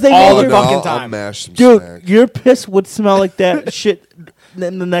 because they all made the your fucking I'll time. mash some dude. Smacks. Your piss would smell like that shit.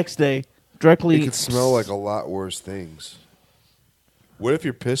 Then the next day, directly. It could smell like a lot worse things. What if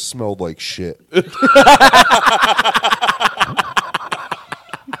your piss smelled like shit?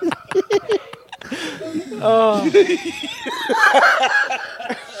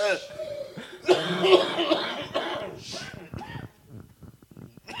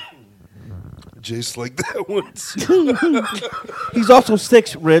 Jace like that once. He's also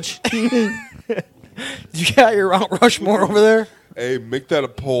 6, Rich. You got your Mount Rushmore over there? Hey, make that a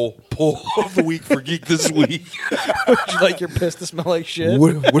poll of the week for Geek This Week. Would you like your piss to smell like shit?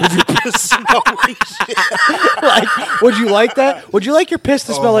 What if your piss smell like shit? Like, would you like that? Would you like your piss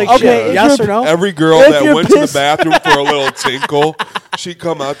to smell like Okay, shit? if Yes you're- or no? Every girl If that your went to the piss- bathroom for a little tinkle, she'd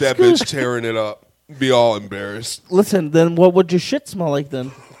come out that bitch tearing it up. Be all embarrassed. Listen, then what would your shit smell like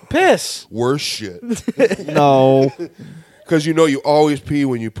then? Piss. Worse shit. No, Because you always pee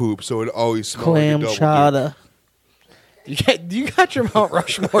when you poop, so it always smells clam like a double chowder. You got your Mount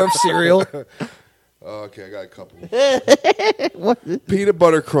Rushmore of cereal. Okay, I got a couple. Peanut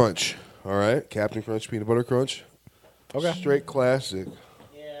butter crunch. All right, Captain Crunch peanut butter crunch. Okay. Straight classic.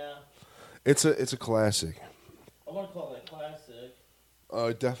 Yeah, It's a classic. I want to call that classic.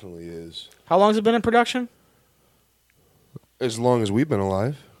 It definitely is. How long has it been in production? As long as we've been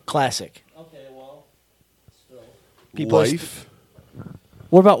alive. Classic. Okay, well, still. People are Life.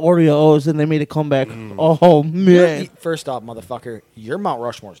 What about Oreos? And they made a comeback. Oh man. First off, motherfucker, your Mount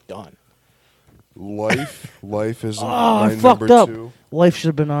Rushmore's done. Life is Oh, my I fucked number up. 2. Life should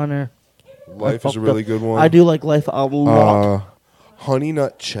have been on there. Life I is a fucked really up. good one. I do like Life a lot. Honey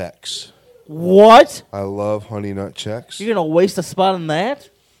Nut Chex. What? I love Honey Nut Chex. You're gonna waste a spot on that?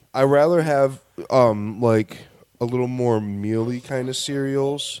 I rather have like a little more mealy kind of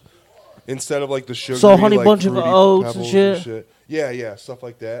cereals instead of like the sugar. So Honey Bunch of Oats and shit? Yeah, stuff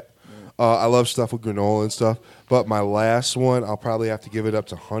like that. I love stuff with granola and stuff. But my last one, I'll probably have to give it up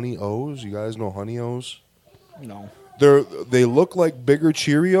to Honey O's. You guys know Honey O's? No. They look like bigger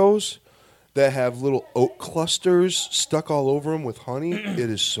Cheerios that have little oat clusters stuck all over them with honey. It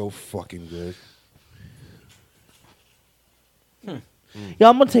is so fucking good. Yeah,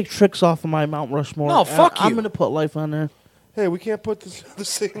 I'm gonna take Tricks off of my Mount Rushmore. No, fuck I'm you. gonna put Life on there. Hey, we can't put the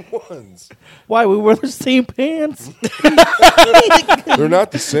same ones. Why? We wear the same pants. They're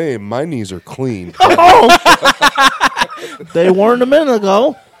not the same. My knees are clean. They weren't a minute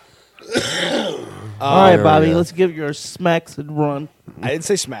ago. All right, There, Bobby, yeah. let's give your smacks a run. I didn't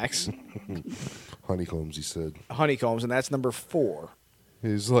say smacks. Honeycombs, he said. Honeycombs, and that's number 4.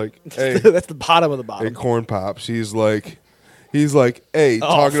 He's like, hey, That's the bottom of the hey, bottom. corn pops. He's like, hey, Oh,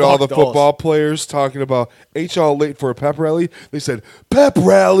 talking to all the fuck those. football players, talking about, ain't y'all late for a pep rally? They said, pep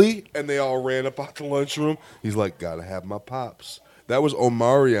rally, and they all ran up out the lunchroom. He's like, gotta have my pops. That was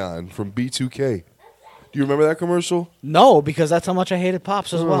Omarion from B2K. Do you remember that commercial? No, because that's how much I hated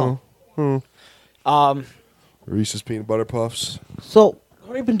Pops as well. Reese's Peanut Butter Puffs. So,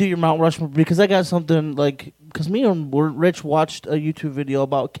 don't even do your Mount Rushmore because I got something like because me and Rich watched a YouTube video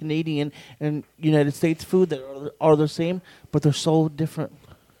about Canadian and United States food that are the same, but they're so different.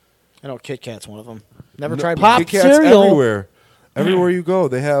 I know Kit Kat's one of them. Never No, tried Pop Kit Kats cereal. everywhere. Everywhere you go,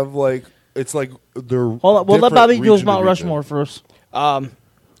 they have like it's like they're. Hold on, well, let different Bobby do his region to Mount region. Rushmore first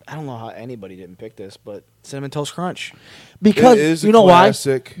I don't know how anybody didn't pick this, but Cinnamon Toast Crunch. because It is a you know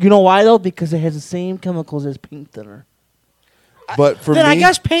classic. why? You know why though? Because it has the same chemicals as paint thinner. But for Then me, I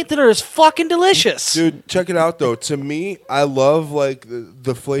guess paint thinner is fucking delicious. dude, check it out though. To me, I love like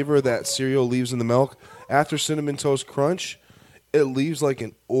the flavor that cereal leaves in the milk. After Cinnamon Toast Crunch, it leaves like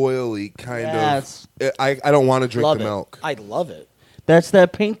an oily kind Yes. of. I don't want to drink love the it. milk. I love it. That's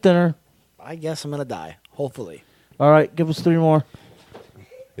that paint thinner. I guess I'm gonna die. Hopefully. All right, give us 3 more.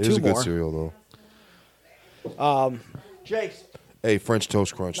 It is Two a good more. cereal though. Jace. Hey, French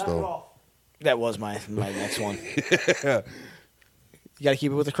Toast Crunch though. That was my next one. You got to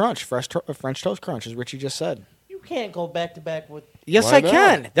keep it with the crunch. French Toast Crunch, as Richie just said. You can't go back to back with. Yes, Why I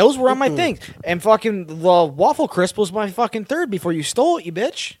can. not? Those were on my thing. And fucking the Waffle Crisp was my fucking third before you stole it, you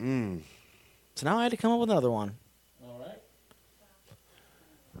bitch. So now I had to come up with another one.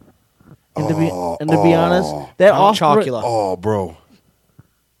 And to be honest, that Count off Chocula. Oh, bro,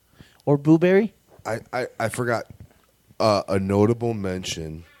 or blueberry. I forgot a notable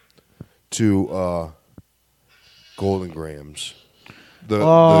mention to Golden Grams. The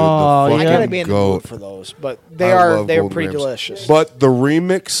Oh, fucking I gotta be in the mood goat. for those, but I they're love Golden pretty Grams. delicious. But the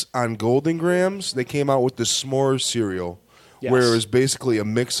remix on Golden Grams, they came out with the s'more cereal, Yes. where it was basically a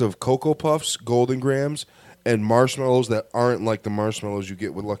mix of Cocoa Puffs, Golden Grams, and marshmallows that aren't like the marshmallows you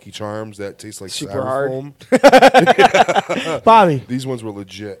get with Lucky Charms that taste like Super hard. styrofoam. Bobby, These ones were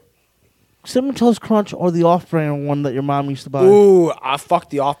legit. Cinnamon Toast Crunch or the off-brand one that your mom used to buy? Ooh, I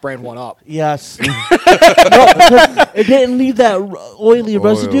fucked the off-brand one up. Yes. No, because it didn't leave that oily Oil.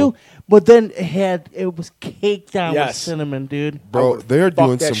 residue, but then it was caked down with Yes. cinnamon, dude. Bro, would they are fuck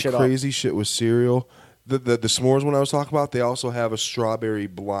doing that some shit up. crazy shit with cereal. The s'mores one I was talking about, they also have a strawberry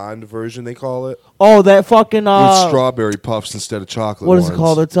blonde version, they call it, Oh, that fucking with strawberry puffs instead of chocolate what is it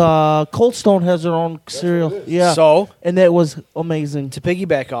ones. called? It's Cold Stone has their own cereal. Yeah. So, and that was amazing. to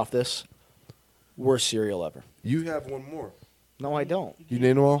piggyback off this, worst cereal ever. You have one more. No, I don't. You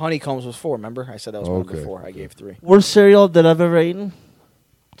name them all? Honeycombs was 4, remember? I said that was one Okay. before. I gave 3. Worst cereal that I've ever eaten?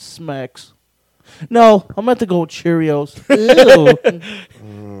 Smacks. No, I'm going to go with Cheerios. Ew.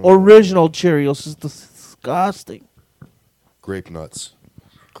 Original Cheerios is disgusting. Grape nuts.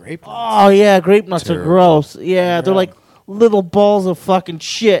 Grape. Oh, yeah, grape nuts are Terrible. gross. Yeah, they're like little balls of fucking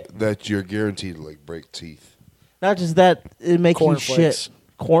shit. That you're guaranteed to like break teeth. Not just that, it makes you Cornflakes. shit.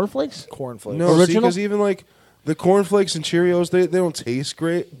 Cornflakes? Cornflakes. No, Original? because even like the cornflakes and Cheerios, they don't taste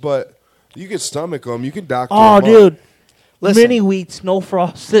great, but you can stomach them. You can doctor Oh, them up. dude. Listen. Mini wheats, no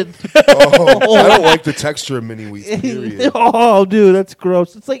frosted. Oh, I don't like the texture of mini wheats. Period. Oh, dude, that's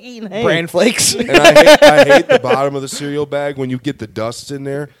gross. It's like eating hay. Bran flakes. And I hate the bottom of the cereal bag when you get the dust in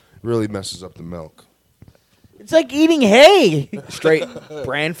there. It really messes up the milk. It's like eating hay. Straight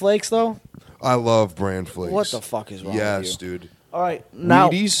bran flakes, though. I love bran flakes. What the fuck is wrong Yes, with you? dude. All right, now,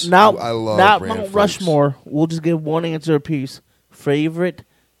 Wheaties? now, I love now bran Mount flakes. Rushmore. We'll just give one answer apiece. Favorite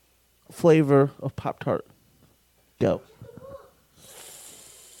flavor of Pop-Tart? Go.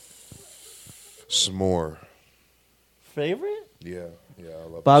 S'more. Favorite? Yeah, I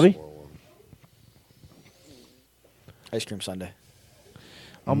love Bobby? the s'more one. Ice cream sundae.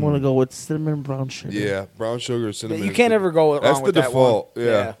 I'm gonna go with cinnamon brown sugar. Yeah, brown sugar, cinnamon. You is can't the- ever go wrong That's with the that default. one.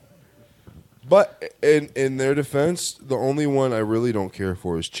 Yeah. But in their defense, the only one I really don't care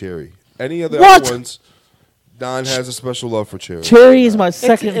for is cherry. Any of the What? other ones, Don has a special love for cherry. Cherry is my It's-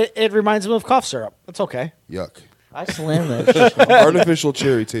 second. It reminds me of cough syrup. That's okay. Yuck. I slam that shit. Artificial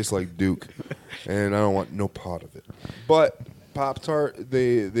cherry tastes like Duke, and I don't want no part of it. But Pop Tart,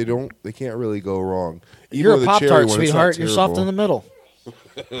 they can't really go wrong. Even You're with a cherry Pop-Tart, one, it's not sweetheart. You're soft in the terrible.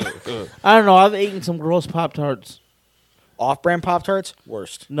 middle. I don't know. I've eaten some gross Pop-Tarts. Off-brand Pop-Tarts,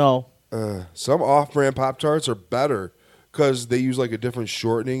 worst. No. Some off-brand Pop Tarts are better because they use like a different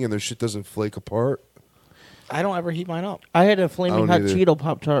shortening, and their shit doesn't flake apart. I don't ever heat mine up. I had a I flaming don't hot either. Cheeto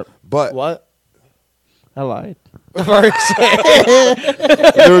Pop-Tart. But What? I lied. there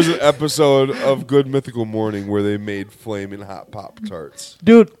was an episode of Good Mythical Morning where they made flaming hot Pop Tarts.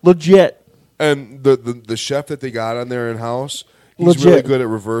 Dude, legit. And the chef that they got on there in house, he's really Legit. good at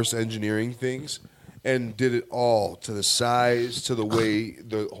reverse engineering things, and did it all to the size, to the way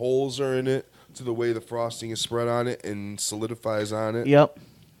the holes are in it, to the way the frosting is spread on it and solidifies on it. Yep.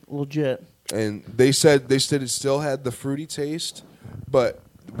 Legit. And they said it still had the fruity taste, but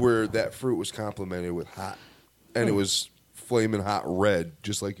where that fruit was complemented with hot, and it was flaming hot red,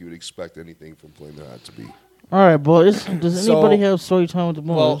 just like you would expect anything from flaming hot to be. All right, boys. Does So- anybody have story time with the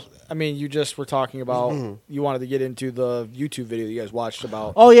boys? Well, I mean, you just were talking about you wanted to get into the YouTube video you guys watched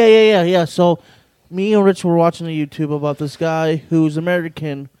about. Oh yeah. So, me and Rich were watching a YouTube about this guy who's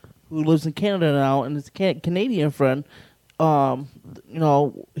American who lives in Canada now, and his Canadian friend.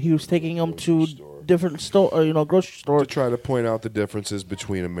 He was taking him to different grocery To store. try to point out the differences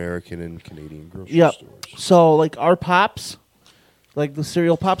between American and Canadian grocery Yep. stores. So, like our pops, like the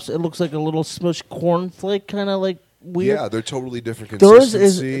cereal pops, it looks like a little smushed cornflake, kind of like weird. Yeah, they're totally different Theirs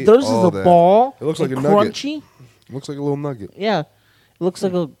consistency. is all a that. ball. It looks like and a nugget. crunchy. It looks like a little nugget. Yeah, it looks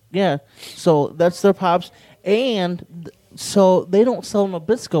like So that's their pops, and so they don't sell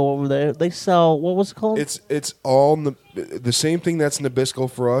Nabisco over there. They sell what was it called? It's all the same thing that's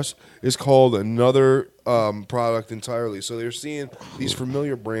Nabisco for us is called another product entirely. So they're seeing these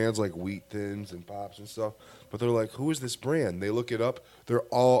familiar brands like Wheat Thins and Pops and stuff, but they're like, "Who is this brand?" They look it up. They're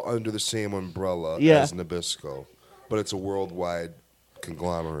all under the same umbrella as Nabisco, but it's a worldwide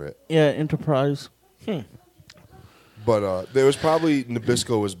conglomerate. Yeah, Enterprise. But there was probably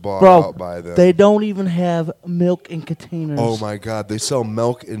Nabisco was bought Bro, out by them. they don't even have milk in containers. Oh my God, they sell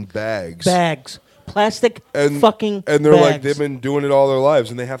milk in bags. Bags, plastic, fucking. And they're like bags. they've been doing it all their lives,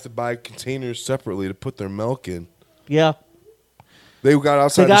 and they have to buy containers separately to put their milk in. Yeah, They got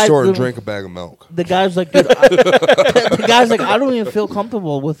outside the guy- store and the- drank a bag of milk. the guy's like, dude, the guy's like, I don't even feel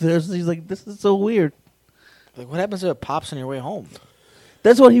comfortable with this. He's like, this is so weird. Like, what happens if it pops on your way home?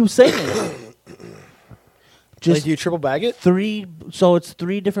 That's what he was saying. Just Like, do you triple bag it? three. So it's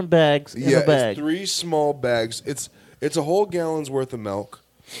 3 different bags in Yeah, a bag. it's 3 small bags. It's a whole gallon's worth of milk,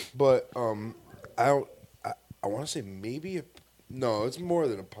 but I want to say maybe no, it's more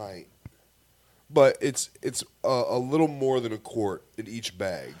than a pint, but it's a little more than a quart in each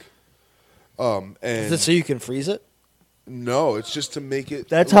bag. And Is it so you can freeze it? no, it's just to make it.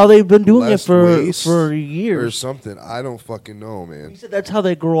 That's how they've been doing it less for waste or years. something. I don't fucking know, man. He said that's how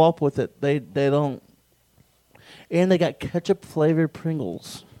they grow up with it. They don't. And they got ketchup flavored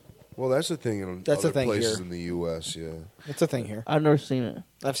Pringles. Well, that's the thing in That's the other thing places here. in the U.S. Yeah, It's a thing here. I've never seen it.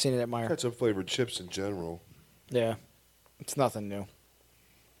 I've seen it at Meyer. ketchup flavored chips in general. Yeah. It's nothing new.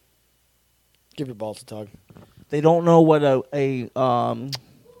 Give your balls a tug. They don't know what a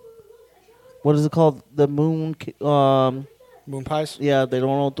what is it called? The moon. Moon pies? Yeah, they don't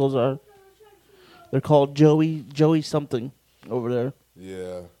know what those are. They're called Joey something over there.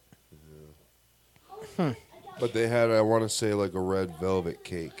 Yeah. But they had, I want to say, like a red velvet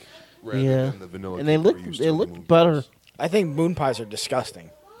cake. Rather Yeah. than the vanilla And they cake we're look used they to look in moon better. pies. I think moon pies are disgusting.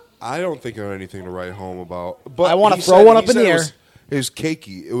 I don't think I have anything to write home about. But I wanna he throw said- one he up in said the it air. was- It was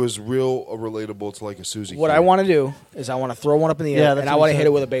cakey. It was real relatable to like a Susie What cake. I want to do is I want to throw one up in the Yeah, air that's and I what want he to hit said.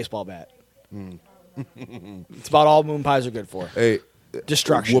 it with a baseball bat. It's about all moon pies are good for. Hey,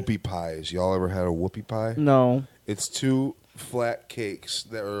 Destruction. Whoopie pies. Y'all ever had a whoopie pie? No. It's 2 flat cakes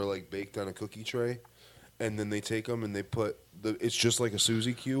that are like baked on a cookie tray, and then they take them and they put it's just like a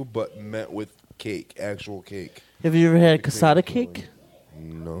Suzy Q, but met with cake, actual cake. Have you ever had casada cake?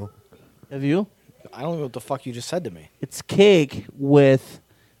 No. Have you? I don't know what the fuck you just said to me. It's cake with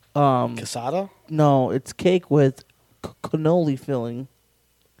Casada? no, it's cake with cannoli filling,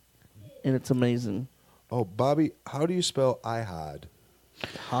 and it's amazing. Oh, Bobby, how do you spell IHOD?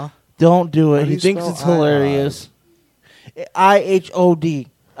 Huh? Don't do How it. do He you thinks spell it's hilarious. IHOD.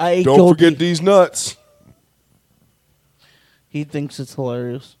 IHOD. Don't forget these nuts. He thinks it's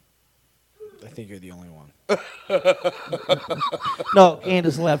hilarious. I think you're the only one. No,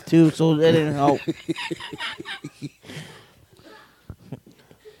 Candace left too, so that didn't help.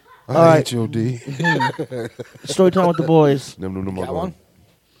 All right. IHOD. Story time with the boys. No, Got one?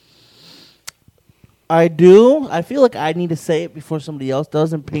 I do. I feel like I need to say it before somebody else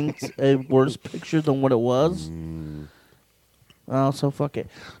does and paints a worse picture than what it was. Oh, so fuck it.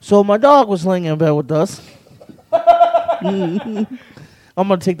 So my dog was laying in bed with us. I'm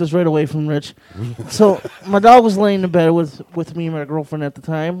gonna take this right away from Rich. So my dog was laying in bed with me and my girlfriend at the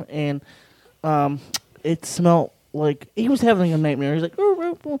time, and it smelled like he was having a nightmare. He's like,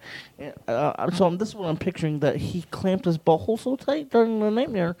 so this is what I'm picturing, that he clamped his butthole so tight during the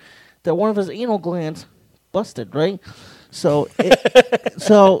nightmare that one of his anal glands busted. Right. So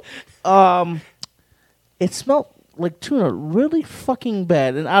it smelled like tuna really fucking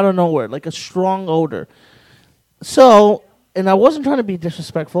bad, and out of nowhere, like a strong odor. So, and I wasn't trying to be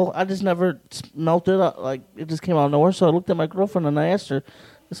disrespectful. I just never smelt it. Like, it just came out of nowhere. So I looked at my girlfriend and I asked her,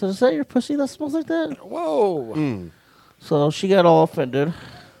 I said, is that your pussy that smells like that? Whoa. So she got all offended.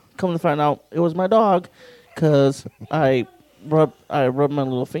 Come to find out, it was my dog, because I rubbed my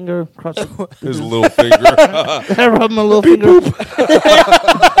little finger across His little finger. I rubbed my little finger.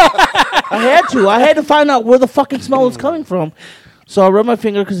 I had to find out where the fucking smell was coming from. So I rubbed my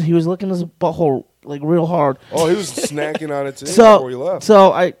finger because he was licking his butthole like real hard. Oh, he was snacking on it today before he left.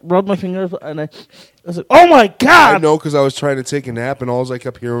 So I rubbed my finger and I was like, "Oh my god!" I know, because I was trying to take a nap and all I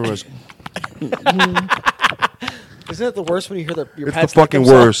kept hearing was, Isn't it the worst when you hear your it's the pets lick fucking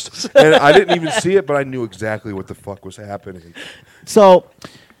themselves? worst. And I didn't even see it, but I knew exactly what the fuck was happening. So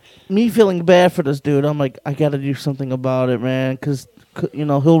me feeling bad for this dude, I'm like, I got to do something about it, man, because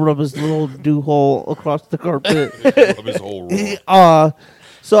he'll rub his little dew hole across the carpet. Of his whole roll.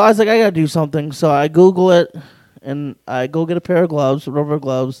 So I was like, I gotta do something. So I Google it, and I go get a pair of gloves, rubber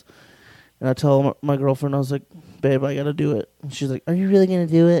gloves, and I tell my girlfriend, I was like, babe, I gotta do it. And she's like, are you really gonna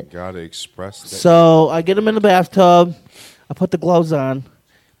do it? Gotta express that. So I get him in the bathtub. I put the gloves on,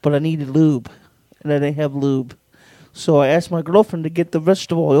 but I needed lube, and I didn't have lube. So I asked my girlfriend to get the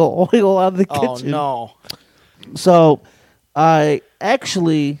vegetable oil out of the Oh, kitchen. no. So I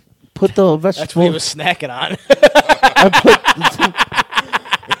actually put the vegetable. That's what he was snacking on.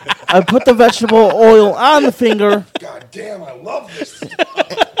 I put the vegetable oil on the finger. God damn, I love this.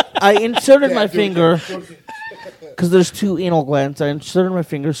 I inserted my finger because there's 2 anal glands. I inserted my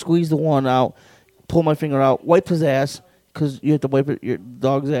finger, squeezed the one out, pulled my finger out, wiped his ass because you have to wipe your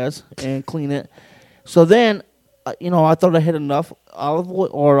dog's ass and clean it. So then, I thought I had enough olive oil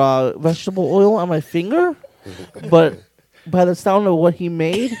or vegetable oil on my finger, but by the sound of what he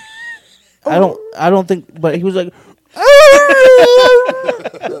made, I don't think. But he was like.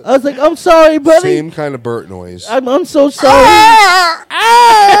 I was like, I'm sorry, buddy. Same kind of Bert noise. I'm so sorry.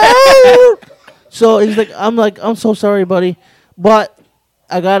 So he's like, I'm so sorry, buddy. But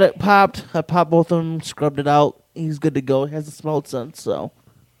I got it popped. I popped both of them, scrubbed it out. He's good to go. He hasn't smelled since, so.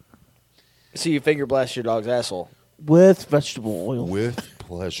 So you finger blast your dog's asshole. With vegetable oil. With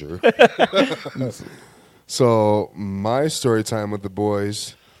pleasure. So, my story time with the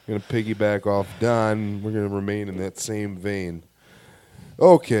boys, I'm going to piggyback off Don. We're going to remain in that same vein.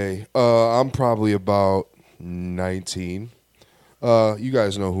 Okay, I'm probably about 19. You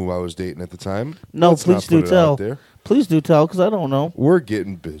guys know who I was dating at the time. No, Let's please not do put it tell. out there. Please do tell, because I don't know. We're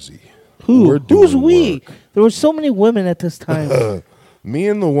getting busy. Who? We're Who's doing we? work. There were so many women at this time. Me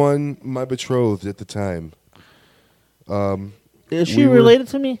and the one, my betrothed at the time. Is she we were- related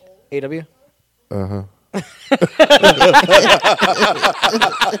to me? AW? Uh-huh.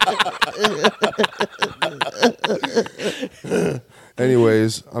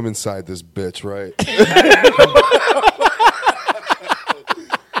 Anyways, I'm inside this bitch, right?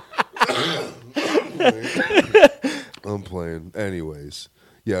 I'm playing. Anyways.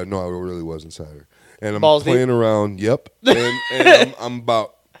 Yeah, no, I really was inside her. And I'm Balls playing around. Yep. And I'm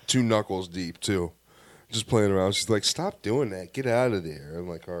about 2 knuckles deep, too. just playing around. She's like, "Stop doing that. Get out of there." I'm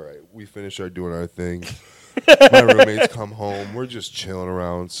like, "All right." We finish doing our thing. My roommates come home. We're just chilling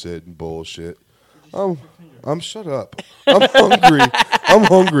around, sitting bullshit. I'm shut up. I'm hungry. I'm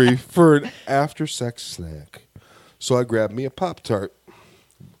hungry for an after sex snack. So I grabbed me a Pop-Tart.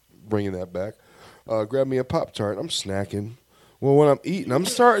 Bringing that back. Grab me a Pop-Tart. I'm snacking. Well, when I'm eating, I'm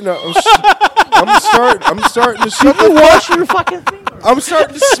starting to shut the Wash your fucking finger. I'm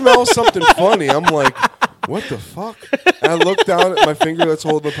starting to smell something funny. I'm like, what the fuck? And I look down at my finger that's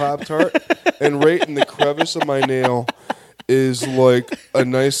holding the Pop-Tart, and right in the crevice of my nail is like a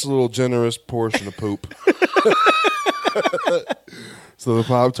nice little generous portion of poop. So the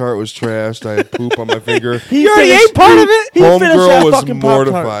Pop-Tart was trashed. I had poop on my finger. You already ate part of it? Homegirl was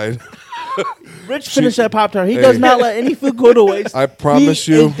mortified. Rich finished that Pop-Tart. He does not let any food go to waste. I promise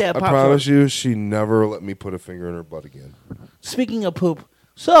He you, ate that I Pop-Tart. promise you, she never let me put a finger in her butt again. Speaking of poop,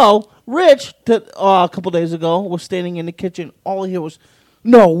 so Rich, a couple days ago, was standing in the kitchen. All he heard was,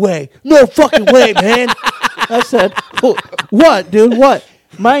 "No way. No fucking way, man." I said, "What, dude? What?"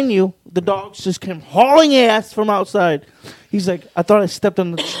 Mind you, the dogs just came hauling ass from outside. He's like, "I thought I stepped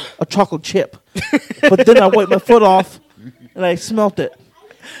on a chocolate chip. But then I wiped my foot off, and I smelt it.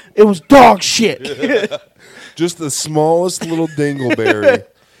 It was dog shit." Just the smallest little dingleberry.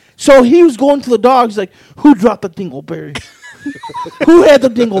 So he was going to the dogs like, "Who dropped the dingleberry? Who had the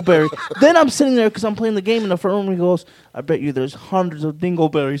dingleberry?" Then I'm sitting there because I'm playing the game in the front room. And he goes, "I bet you there's hundreds of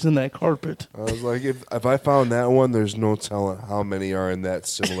dingleberries in that carpet." I was like, if I found that one, there's no telling how many are in that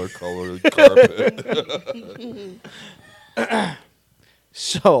similar colored carpet.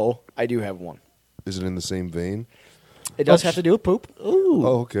 So I do have one. Is it in the same vein? It does have to do with poop. Ooh.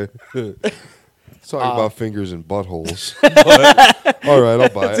 Oh, okay. Talking about fingers and buttholes. But, all right, I'll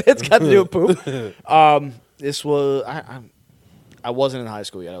buy it. It's got to do with poop. This was I wasn't in high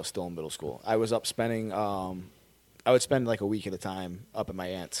school yet. I was still in middle school. I was up spending. I would spend like a week at a time up at my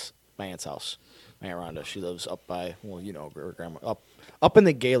aunt's house. My Aunt Rhonda. She lives up by her grandma up in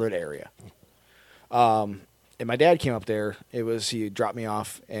the Gaylord area. And my dad came up there. He dropped me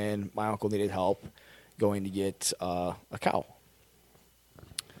off, and my uncle needed help going to get a cow.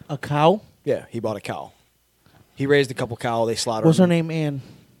 A cow? Yeah, he bought a cow. He raised a couple cow. They slaughtered. What's her them. name? Ann.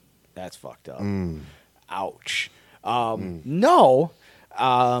 That's fucked up. Ouch. No.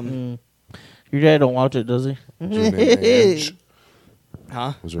 Your dad don't watch it, does he? Was her name Ange?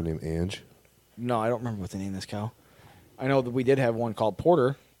 Huh? Was her name Ange? No, I don't remember what they named this cow. I know that we did have one called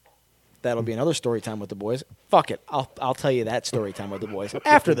Porter. That'll be another story time with the boys. Fuck it. I'll tell you that story time with the boys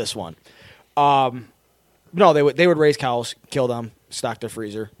after this one. No, they would raise cows, kill them, stock their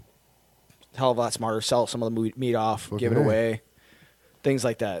freezer. Hell of a lot smarter. Sell some of the meat off, give it Okay. away. Things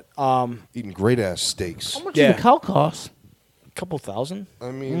like that. Eating great ass steaks. How much Yeah. does a cow cost? A couple thousand.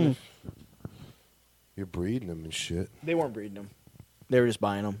 I mean, you're breeding them and shit. They weren't breeding them. They were just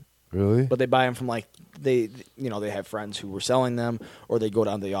buying them. Really? But they buy them from they have friends who were selling them, or they go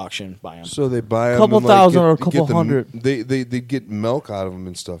down to the auction, buy them. So they buy them. Couple and, thousand or a get couple the- hundred. They get milk out of them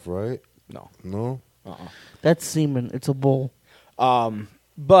and stuff, right? No. No. That's semen. It's a bull.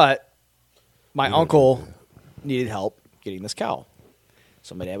 But my uncle needed help getting this cow.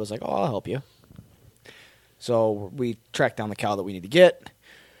 So my dad was like, "Oh, I'll help you." So we tracked down the cow that we need to get.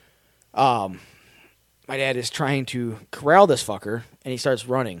 My dad is trying to corral this fucker, and he starts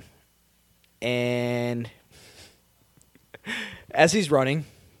running. And as he's running,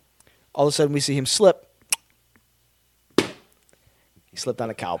 all of a sudden we see him slip. He slipped on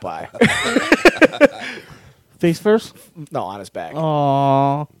a cow pie. Face first? No, on his back.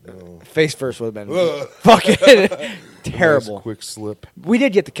 Aww. Face first would have been fucking terrible. Nice quick slip. We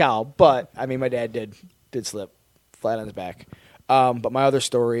did get the cow, but I mean, my dad did slip flat on his back. But my other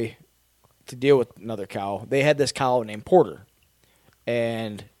story, to deal with another cow, they had this cow named Porter,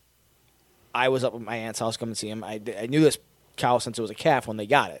 and I was up at my aunt's house coming to see him. I knew this cow since it was a calf when they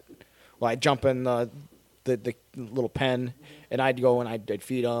got it. Well, I'd jump in the little pen, and I'd go and I'd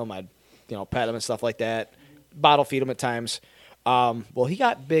feed him. I'd pet him and stuff like that. Bottle feed him at times. Well, he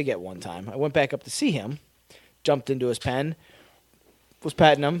got big at one time. I went back up to see him, jumped into his pen, was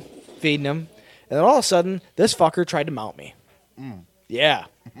petting him, feeding him, and then all of a sudden, this fucker tried to mount me. Yeah.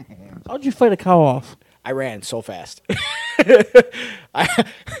 How'd you fight a cow off? I ran so fast.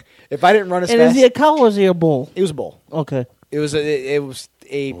 If I didn't run as And fast, is he a cow or is he a bull? it was a bull. Okay. It was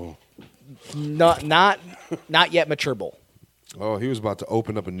a not yet mature bull. Oh, he was about to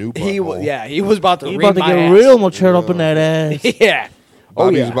open up a new butthole. He was about to You wring about to my get ass. real mature up in that ass. Yeah.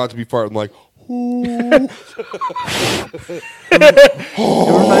 Bobby's yeah. about to be farting like,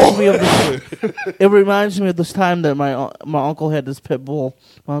 It reminds me of this time that my uncle had this pit bull,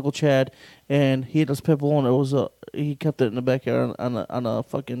 my Uncle Chad, and he had this pit bull, and he kept it in the backyard on a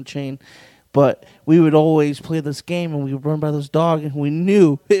fucking chain. But we would always play this game, and we would run by this dog, and we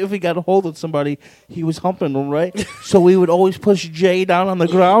knew if he got a hold of somebody, he was humping them, right? So we would always push Jay down on the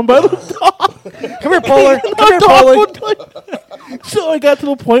ground by the dog. Come here, Polar. Come here, Polar. So I got to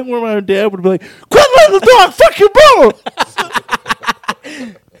the point where my dad would be like, "Quit letting the dog fuck your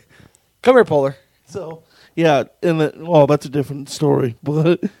bone." Come here, Polar. So yeah, that's a different story,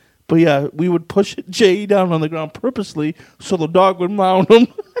 but yeah, we would push Jay down on the ground purposely so the dog would mount him.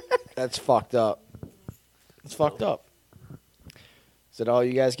 That's fucked up. It's fucked up. Is that all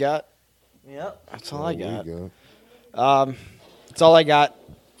you guys got? Yep. That's all I got. There you go. That's all I got.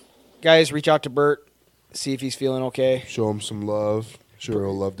 Guys, reach out to Bert. See if he's feeling okay. Show him some love. Sure,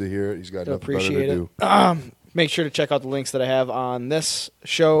 he'll love to hear it. He's got nothing better Appreciate to it. do. Make sure to check out the links that I have on this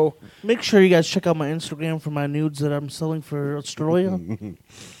show. Make sure you guys check out my Instagram for my nudes that I'm selling for Australia.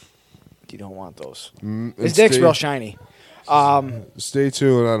 You don't want those. And His dick's real shiny. Stay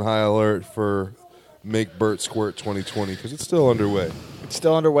tuned on high alert for Make Bert Squirt 2020 because it's still underway. It's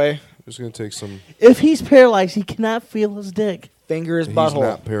still underway. It's going to take some. If he's paralyzed, he cannot feel his dick. Finger his He's butthole.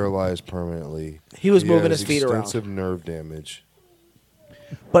 not paralyzed permanently. He was moving has his feet around. extensive nerve damage.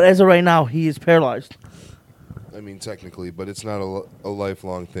 But as of right now, he is paralyzed. I mean, technically, but it's not a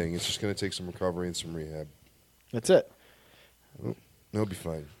lifelong thing. It's just going to take some recovery and some rehab. That's it. He'll be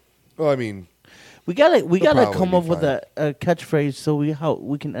fine. Well, I mean, We gotta probably come be up with fine. a catchphrase so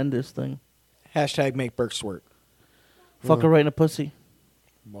we can end this thing. Hashtag make Bert Squirt. Fuck her right in the pussy.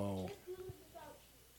 Whoa.